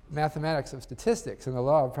mathematics of statistics and the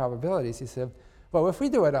law of probabilities, he said, well, if we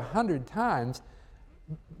do it 100 times,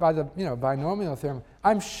 by the binomial theorem,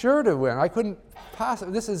 I'm sure to win. I couldn't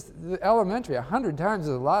possibly, this is elementary. 100 times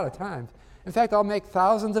is a lot of times. In fact, I'll make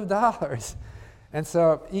thousands of dollars. And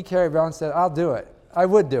so E. Cary Brown said, I'll do it. I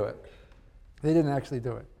would do it. They didn't actually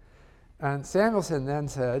do it. And Samuelson then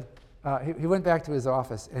said, he went back to his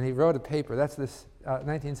office and he wrote a paper, that's this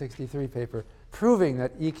 1963 paper, proving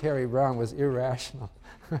that E. Cary Brown was irrational.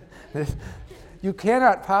 You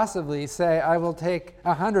cannot possibly say, I will take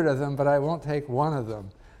 100 of them, but I won't take one of them.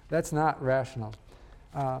 That's not rational.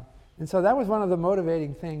 And so that was one of the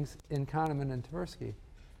motivating things in Kahneman and Tversky.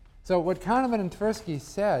 So what Kahneman and Tversky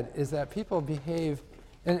said is that people behave,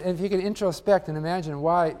 and if you can introspect and imagine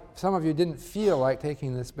why some of you didn't feel like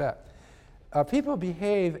taking this bet, people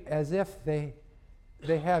behave as if they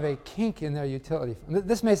have a kink in their utility.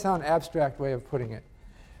 This may sound an abstract way of putting it,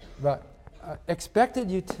 but expected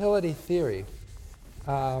utility theory,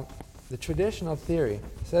 the traditional theory,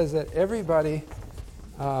 says that everybody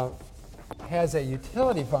has a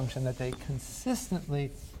utility function that they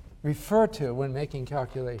consistently refer to when making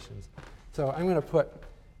calculations. So I'm going to put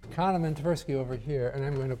Kahneman and Tversky over here, and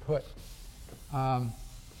I'm going to put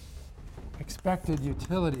expected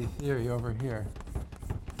utility theory over here.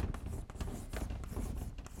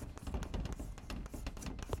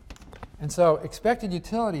 And so expected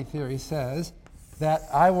utility theory says that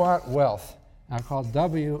I want wealth. I call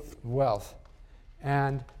W wealth.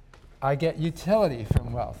 And I get utility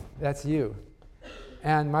from wealth. That's U.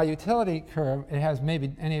 And my utility curve, it has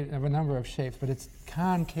maybe any of a number of shapes, but it's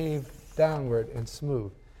concave downward and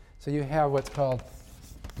smooth. So you have what's called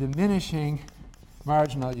diminishing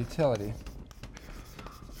marginal utility.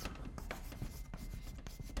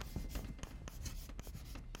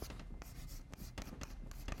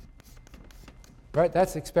 Right?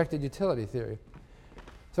 That's expected utility theory.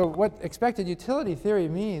 So what expected utility theory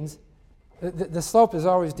means, the slope is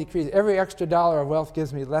always decreasing. Every extra dollar of wealth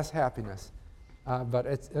gives me less happiness. But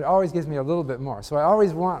it always gives me a little bit more. So I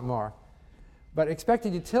always want more. But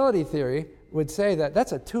expected utility theory would say that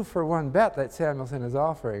that's a 2-for-1 bet that Samuelson is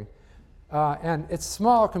offering. And it's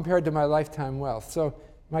small compared to my lifetime wealth. So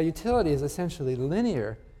my utility is essentially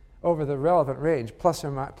linear over the relevant range,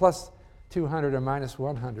 plus 200 or minus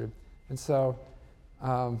 100. And so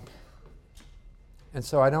I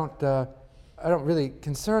don't really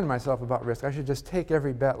concern myself about risk. I should just take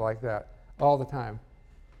every bet like that all the time.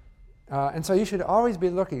 And so you should always be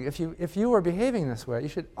looking. If you were behaving this way, you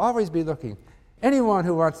should always be looking. Anyone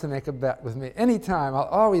who wants to make a bet with me, anytime, I'll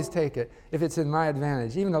always take it if it's in my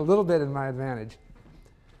advantage, even a little bit in my advantage.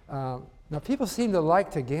 Now, people seem to like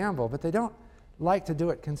to gamble, but they don't like to do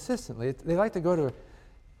it consistently. They like to go to,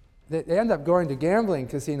 they end up going to gambling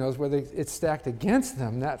casinos where it's stacked against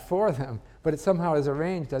them, not for them, but it somehow is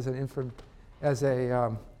arranged as a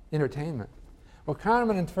entertainment. Well,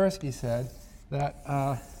 Kahneman and Tversky said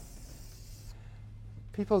that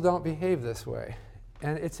people don't behave this way.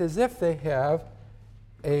 And it's as if they have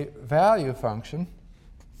a value function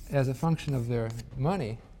as a function of their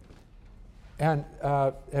money. And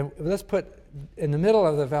let's put in the middle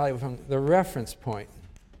of the value function the reference point.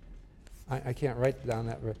 I can't write down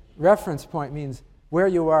that. Reference point means where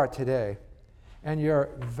you are today. And your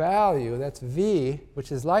value, that's V,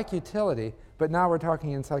 which is like utility, but now we're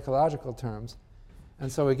talking in psychological terms.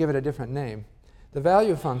 And so we give it a different name. The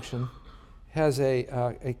value function has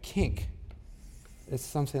a kink. It's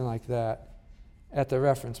something like that at the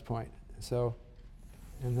reference point. So,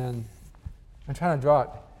 and then I'm trying to draw it.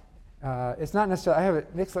 It's not necessarily,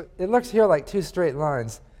 it looks here like two straight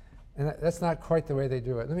lines. And that's not quite the way they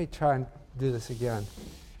do it. Let me try and do this again.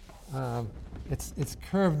 It's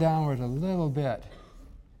curved downward a little bit,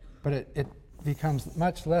 but it becomes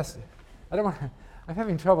much less. I'm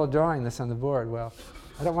having trouble drawing this on the board. Well,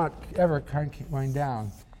 I don't want it ever going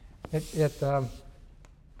down.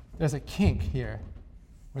 There's a kink here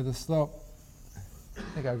where the slope, I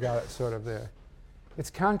think I've got it sort of there. It's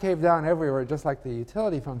concave down everywhere, just like the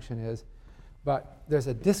utility function is, but there's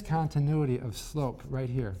a discontinuity of slope right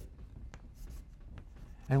here.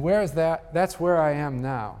 And where is that? That's where I am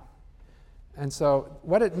now. And so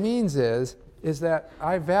what it means is that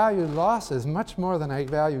I value losses much more than I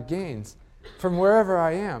value gains from wherever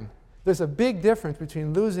I am. There's a big difference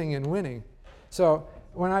between losing and winning. So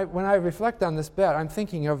when I reflect on this bet, I'm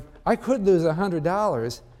thinking of, I could lose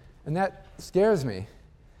 $100, and that scares me.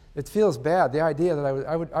 It feels bad, the idea that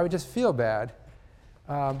I would just feel bad.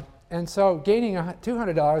 And so gaining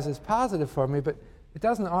 $200 is positive for me, but it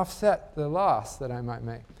doesn't offset the loss that I might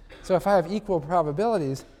make. So if I have equal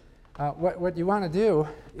probabilities, what you want to do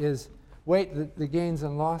is weight the gains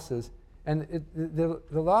and losses. And the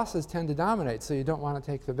losses tend to dominate, so you don't want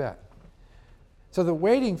to take the bet. So the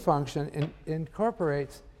weighting function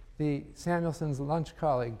incorporates the Samuelson's lunch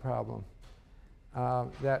colleague problem,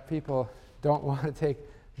 that people don't want to take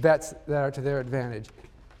bets that are to their advantage.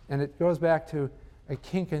 And it goes back to a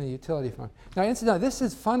kink in the utility function. Now, incidentally, this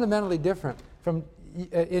is fundamentally different from,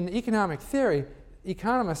 in economic theory,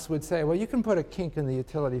 economists would say, well, you can put a kink in the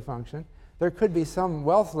utility function. There could be some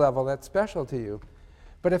wealth level that's special to you.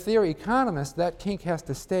 But if you're economists, that kink has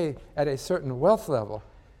to stay at a certain wealth level.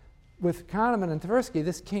 With Kahneman and Tversky,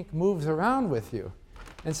 this kink moves around with you.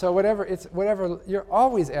 And so you're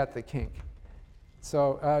always at the kink.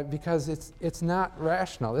 So because it's not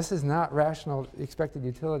rational. This is not rational expected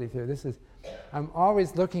utility theory. I'm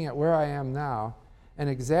always looking at where I am now and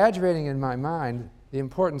exaggerating in my mind the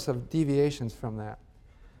importance of deviations from that.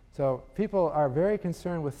 So people are very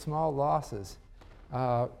concerned with small losses.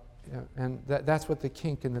 And that's what the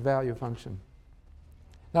kink in the value function.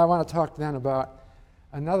 Now I want to talk then about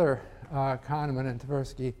another Kahneman and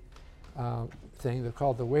Tversky thing they're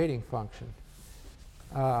called the weighting function.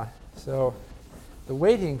 So the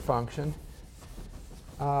weighting function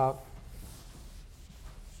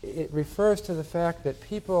it refers to the fact that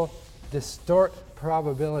people distort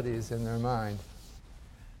probabilities in their mind.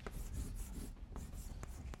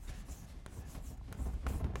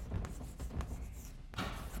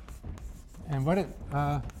 And what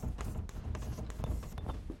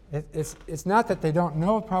it's not that they don't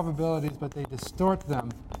know probabilities, but they distort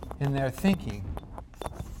them in their thinking.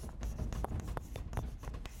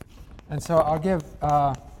 And so I'll give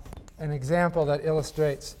an example that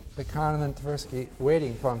illustrates the Kahneman-Tversky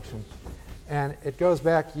weighting function. And it goes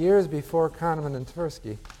back years before Kahneman and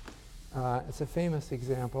Tversky. It's a famous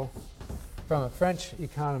example from a French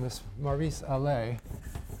economist, Maurice Allais.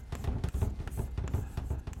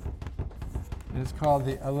 And it's called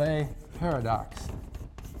the Allais paradox.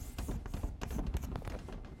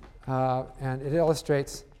 And it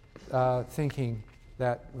illustrates thinking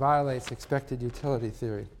that violates expected utility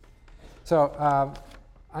theory. So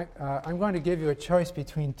I'm going to give you a choice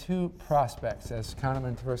between two prospects, as Kahneman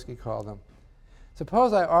and Tversky call them.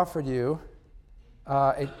 Suppose I offered you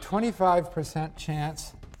a 25%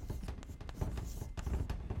 chance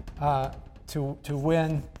to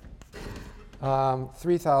win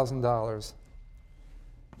 $3,000.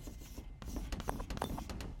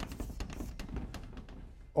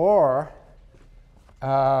 Or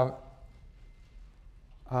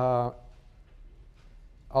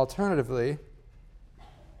alternatively,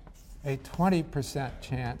 a 20%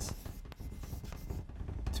 chance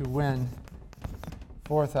to win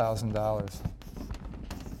 $4,000.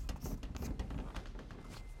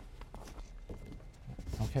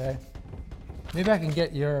 Okay? Maybe I can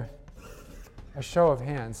get a show of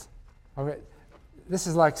hands. Okay. This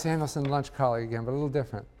is like Samuelson lunch colleague again, but a little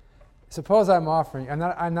different. Suppose I'm offering, I'm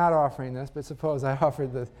not offering this, but suppose I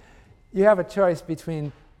offered this. You have a choice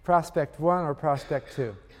between prospect 1 or prospect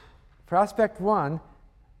 2. Prospect 1,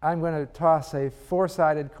 I'm going to toss a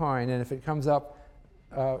 4-sided coin, and if it comes up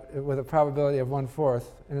with a probability of 1/4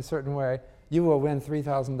 in a certain way, you will win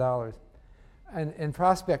 $3,000. And in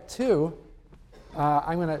prospect 2,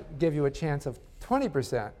 I'm going to give you a chance of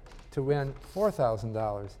 20% to win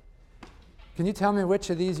 $4,000. Can you tell me which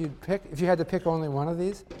of these you'd pick if you had to pick only one of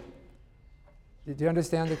these? Do you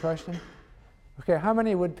understand the question? Okay, how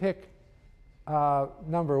many would pick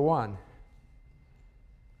number 1?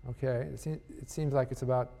 Okay, it seems like it's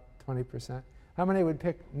about 20%. How many would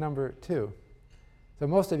pick number 2? So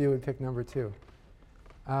most of you would pick number 2.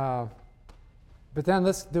 But then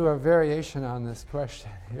let's do a variation on this question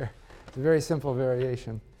here. It's a very simple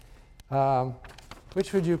variation.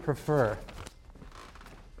 Which would you prefer?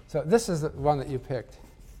 So this is the one that you picked.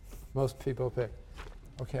 Most people picked.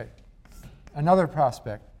 Okay. Another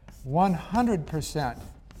prospect. 100%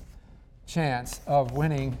 chance of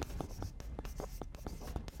winning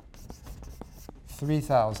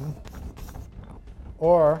 3,000.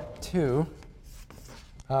 Or 2.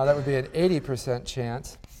 That would be an 80%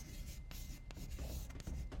 chance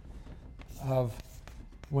of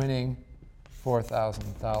winning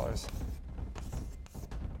 $4,000.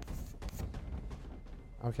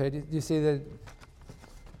 Okay, do you see the?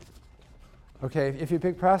 Okay, if you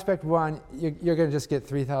pick prospect 1, you're going to just get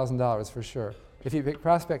 $3,000 for sure. If you pick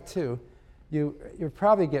prospect 2, you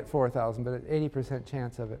probably get 4,000, but an 80%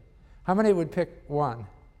 chance of it. How many would pick 1?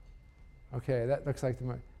 Okay, that looks like the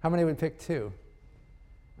most. How many would pick 2?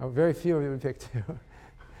 Oh, very few of you would pick 2.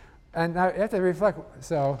 And now you have to reflect.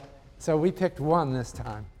 So we picked 1 this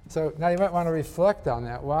time. So now you might want to reflect on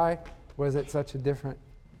that. Why was it such a different?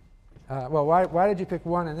 Well, why did you pick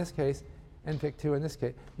 1 in this case and pick 2 in this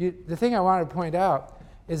case? The thing I wanted to point out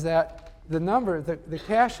is that the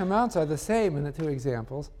cash amounts are the same in the 2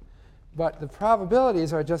 examples, but the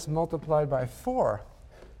probabilities are just multiplied by 4,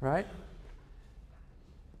 right?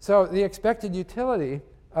 So the expected utility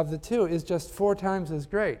of the 2 is just 4 times as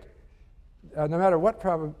great, no matter what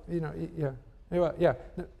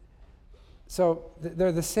So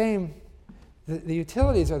they're the same. The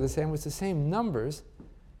utilities are the same with the same numbers.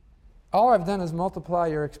 All I've done is multiply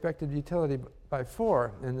your expected utility by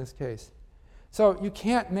 4 in this case. So you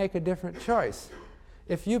can't make a different choice.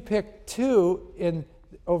 If you pick 2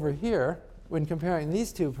 over here, when comparing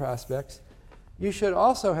these 2 prospects, you should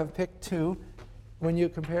also have picked 2 when you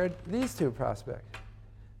compared these 2 prospects.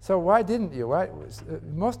 So why didn't you?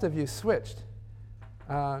 Most of you switched.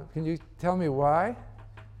 Can you tell me why?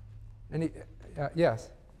 Yes?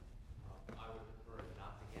 I would prefer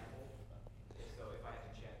not to gamble. So if I had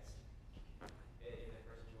the chance, in the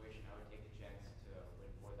first situation, I would take the chance to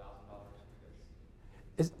win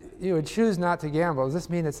 $4,000 because... You would choose not to gamble. Does this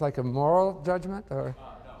mean it's like a moral judgment? Or?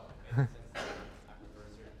 No, in the sense that I prefer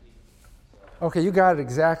certainty. So. Okay, you got it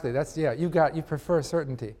exactly. You prefer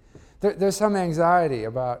certainty. There's some anxiety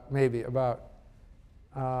about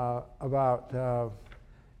about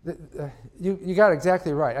you got it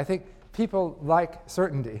exactly right. I think people like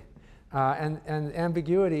certainty, and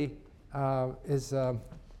ambiguity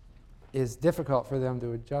is difficult for them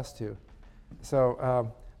to adjust to.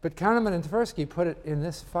 So, but Kahneman and Tversky put it in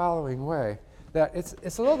this following way: that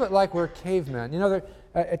it's a little bit like we're cavemen. You know,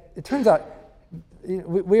 it turns out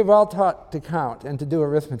we've all taught to count and to do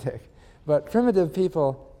arithmetic, but primitive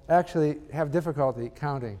people actually have difficulty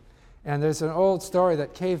counting. And there's an old story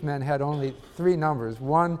that cavemen had only 3 numbers: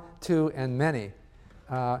 1, 2, and many.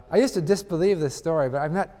 I used to disbelieve this story,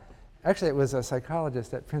 but actually it was a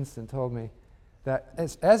psychologist at Princeton told me that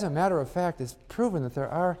as a matter of fact, it's proven that there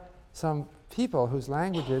are some people whose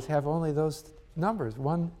languages have only those numbers: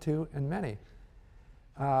 1, 2, and many.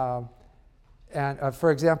 For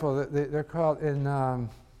example, they're called in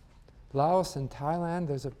Laos and Thailand.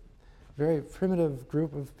 There's a very primitive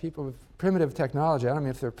group of people with primitive technology. I don't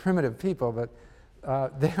mean if they're primitive people, but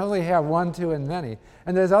they only have 1, 2, and many.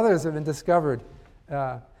 And there's others that have been discovered.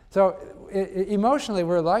 So emotionally,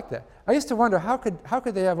 we're like that. I used to wonder how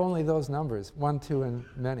could they have only those numbers: 1, 2, and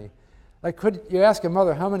many. Like, could you ask a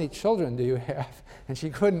mother, how many children do you have? And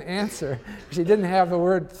she couldn't answer. She didn't have the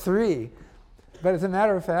word 3. But as a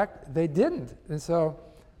matter of fact, they didn't. And so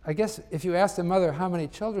I guess if you asked a mother how many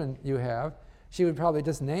children you have, she would probably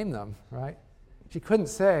just name them, right? She couldn't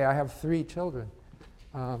say, I have 3 children.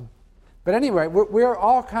 But anyway, we're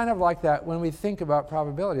all kind of like that when we think about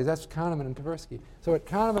probabilities. That's Kahneman and Tversky. So what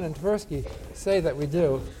Kahneman and Tversky say that we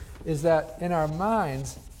do is that in our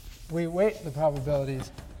minds, we weight the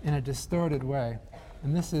probabilities in a distorted way.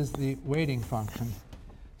 And this is the weighting function.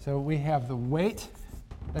 So we have the weight,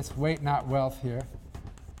 that's weight not wealth here,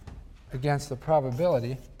 against the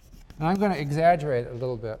probability. And I'm going to exaggerate a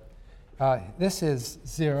little bit. This is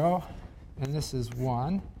 0, and this is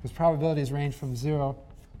 1, because probabilities range from 0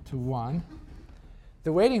 to 1.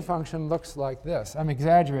 The weighting function looks like this. I'm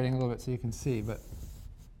exaggerating a little bit so you can see,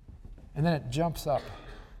 and then it jumps up,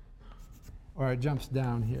 or it jumps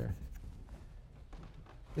down here.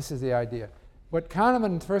 This is the idea. What Kahneman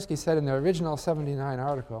and Tversky said in their original 79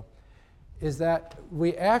 article is that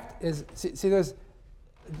we act as, see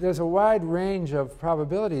there's a wide range of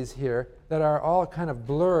probabilities here that are all kind of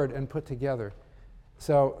blurred and put together.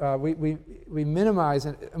 So we minimize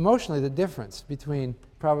emotionally the difference between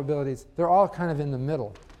probabilities. They're all kind of in the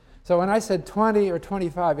middle. So when I said 20 or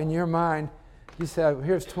 25, in your mind, you said,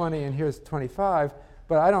 here's 20 and here's 25,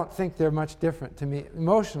 but I don't think they're much different to me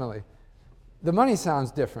emotionally. The money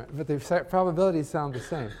sounds different, but the probabilities sound the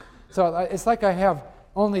same. So it's like I have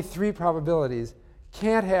only 3 probabilities: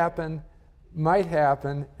 can't happen, might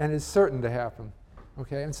happen, and is certain to happen.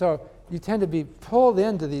 Okay, and so you tend to be pulled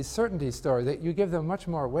into these certainty stories that you give them much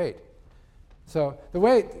more weight. So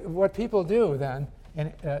what people do then,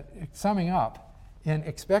 in summing up, in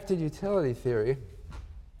expected utility theory,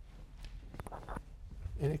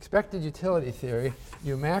 you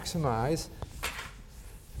maximize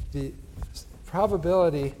the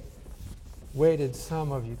probability weighted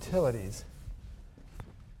sum of utilities,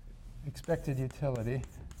 expected utility.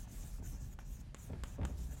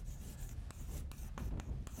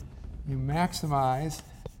 You maximize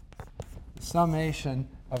the summation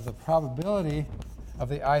of the probability of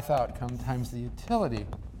the ith outcome times the utility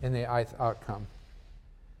in the ith outcome.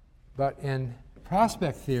 But in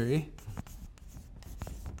prospect theory,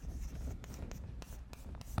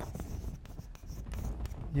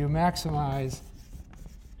 you maximize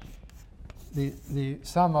the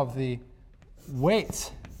sum of the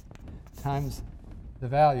weights times the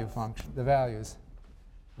value function, the values.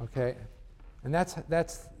 Okay? And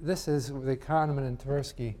this is the Kahneman and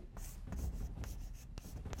Tversky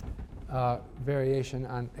variation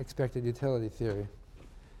on expected utility theory.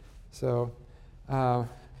 So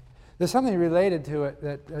there's something related to it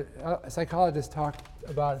that psychologists talk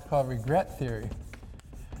about. It's called regret theory.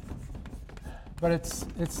 But it's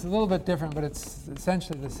a little bit different, but it's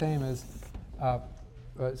essentially the same as,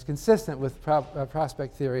 it's consistent with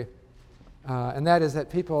prospect theory. And that is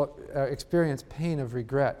that people experience pain of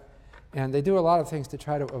regret. And they do a lot of things to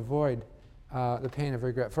try to avoid the pain of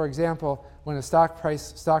regret. For example, when a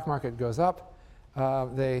stock market goes up,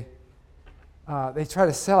 they try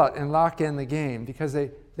to sell it and lock in the gain because they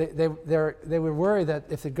were worried that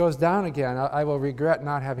if it goes down again, I will regret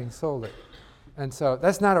not having sold it. And so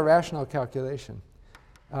that's not a rational calculation.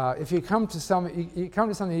 If you come to something,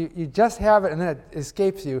 you just have it and then it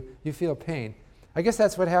escapes you, you feel pain. I guess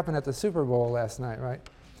that's what happened at the Super Bowl last night, right?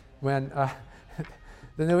 When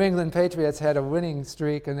the New England Patriots had a winning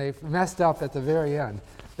streak and they messed up at the very end.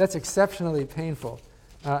 That's exceptionally painful.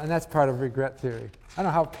 And that's part of regret theory. I don't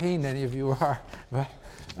know how pained any of you are, but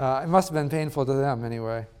it must have been painful to them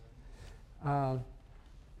anyway.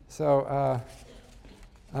 So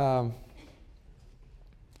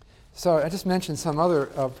I just mentioned some other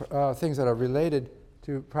things that are related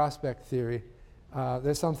to prospect theory.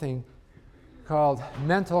 There's something called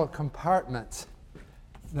mental compartments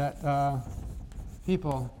that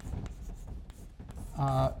people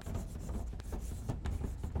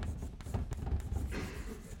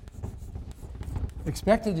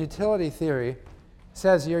expected utility theory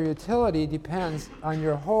says your utility depends on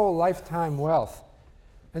your whole lifetime wealth.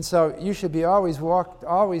 And so you should be always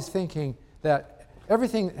thinking that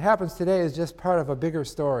everything that happens today is just part of a bigger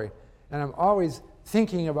story. And I'm always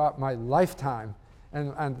thinking about my lifetime.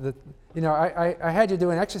 And I had you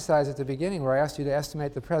do an exercise at the beginning where I asked you to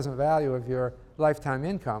estimate the present value of your lifetime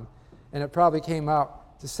income. And it probably came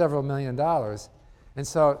out to several $1 million. And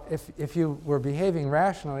so if you were behaving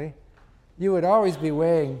rationally, you would always be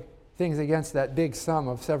weighing things against that big sum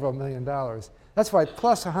of several $1 million. That's why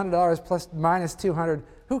plus $100 plus minus 200,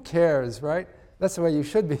 who cares, right? That's the way you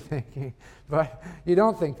should be thinking. But you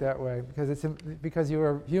don't think that way because you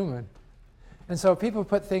are human. And so people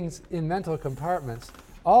put things in mental compartments,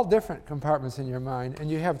 all different compartments in your mind, and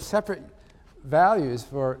you have separate values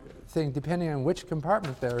for things depending on which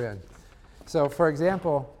compartment they're in. So for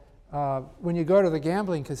example, when you go to the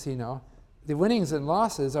gambling casino, the winnings and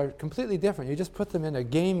losses are completely different. You just put them in a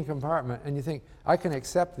game compartment and you think, I can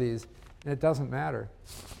accept these, and it doesn't matter.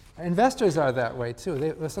 Investors are that way too.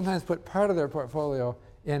 They sometimes put part of their portfolio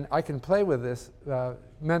in, I can play with this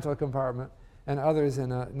mental compartment, and others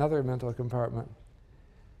in another mental compartment.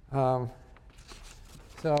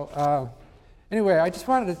 Anyway, I just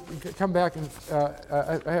wanted to come back and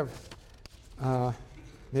I have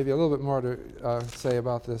maybe a little bit more to say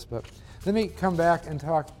about this, but let me come back and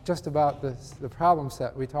talk just about the problem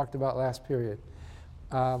set we talked about last period.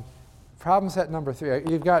 Problem set number 3.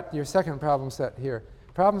 You've got your second problem set here.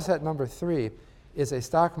 Problem set number 3 is a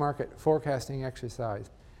stock market forecasting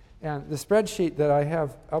exercise. And the spreadsheet that I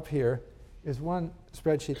have up here is one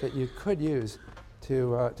spreadsheet that you could use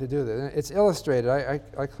to do this. It's illustrated.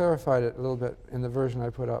 I clarified it a little bit in the version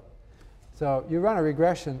I put up. So you run a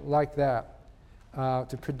regression like that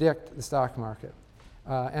to predict the stock market.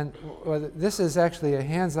 This is actually a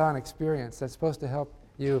hands-on experience that's supposed to help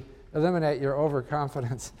you eliminate your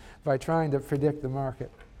overconfidence by trying to predict the market.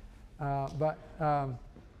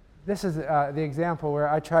 This is the example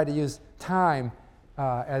where I try to use time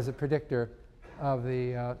as a predictor of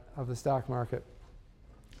the stock market,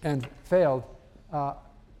 and failed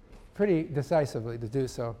pretty decisively to do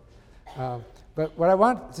so. But what I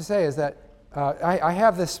want to say is that I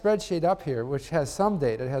have this spreadsheet up here which has some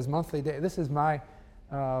data. It has monthly data. This is my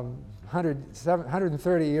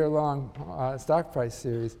 130-year-long stock price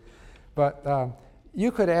series. But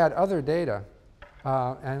you could add other data,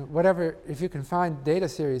 and whatever, if you can find data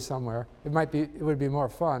series somewhere, it would be more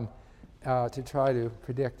fun to try to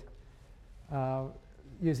predict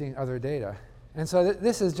using other data. And so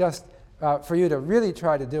this is just for you to really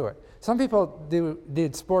try to do it. Some people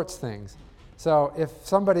did sports things. So if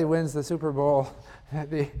somebody wins the Super Bowl,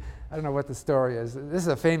 I don't know what the story is. This is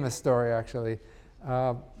a famous story, actually.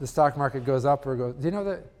 The stock market goes up or goes. Do you know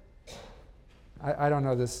that? I don't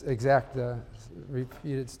know this exact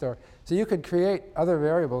repeated story. So you could create other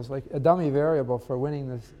variables, like a dummy variable for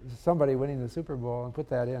somebody winning the Super Bowl, and put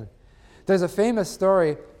that in. There's a famous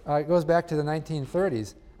story, it goes back to the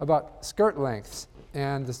 1930s, about skirt lengths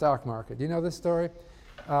and the stock market. Do you know this story?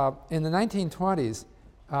 In the 1920s,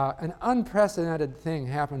 an unprecedented thing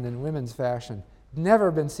happened in women's fashion.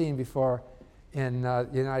 Never been seen before in the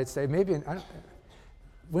United States.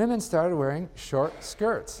 Women started wearing short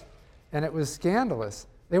skirts, and it was scandalous.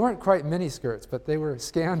 They weren't quite mini skirts, but they were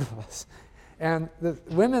scandalous. And the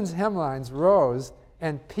women's hemlines rose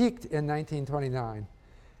and peaked in 1929.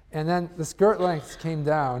 And then the skirt lengths came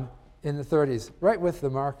down in the 30s, right with the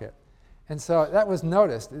market. And so that was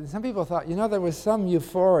noticed. And some people thought, there was some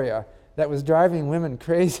euphoria that was driving women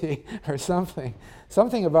crazy or something.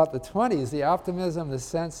 Something about the 20s, the optimism, the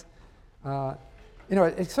sense.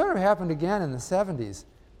 It sort of happened again in the 70s.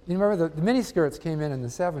 You remember the miniskirts came in the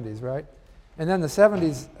 70s, right? And then the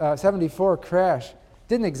 74 crash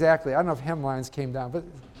didn't exactly, I don't know if hemlines came down. But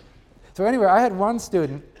so anyway, I had one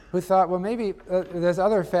student who thought, well, maybe there's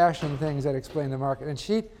other fashion things that explain the market. And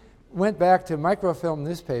she went back to microfilm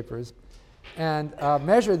newspapers and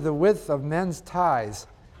measured the width of men's ties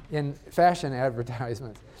in fashion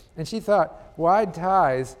advertisements. And she thought wide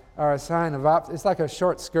ties are a sign of it's like a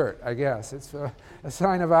short skirt, I guess. It's a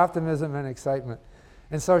sign of optimism and excitement.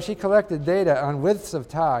 And so she collected data on widths of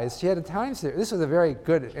ties. She had a time series. This was a very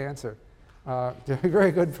good answer, a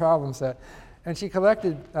very good problem set. And she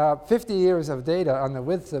collected 50 years of data on the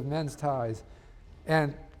widths of men's ties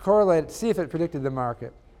and correlated, see if it predicted the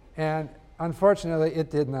market. And unfortunately,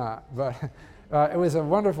 it did not. But it was a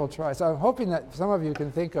wonderful try. So I'm hoping that some of you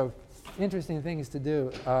can think of interesting things to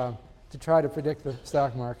do to try to predict the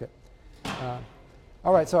stock market.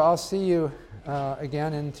 All right, so I'll see you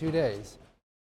again in 2 days.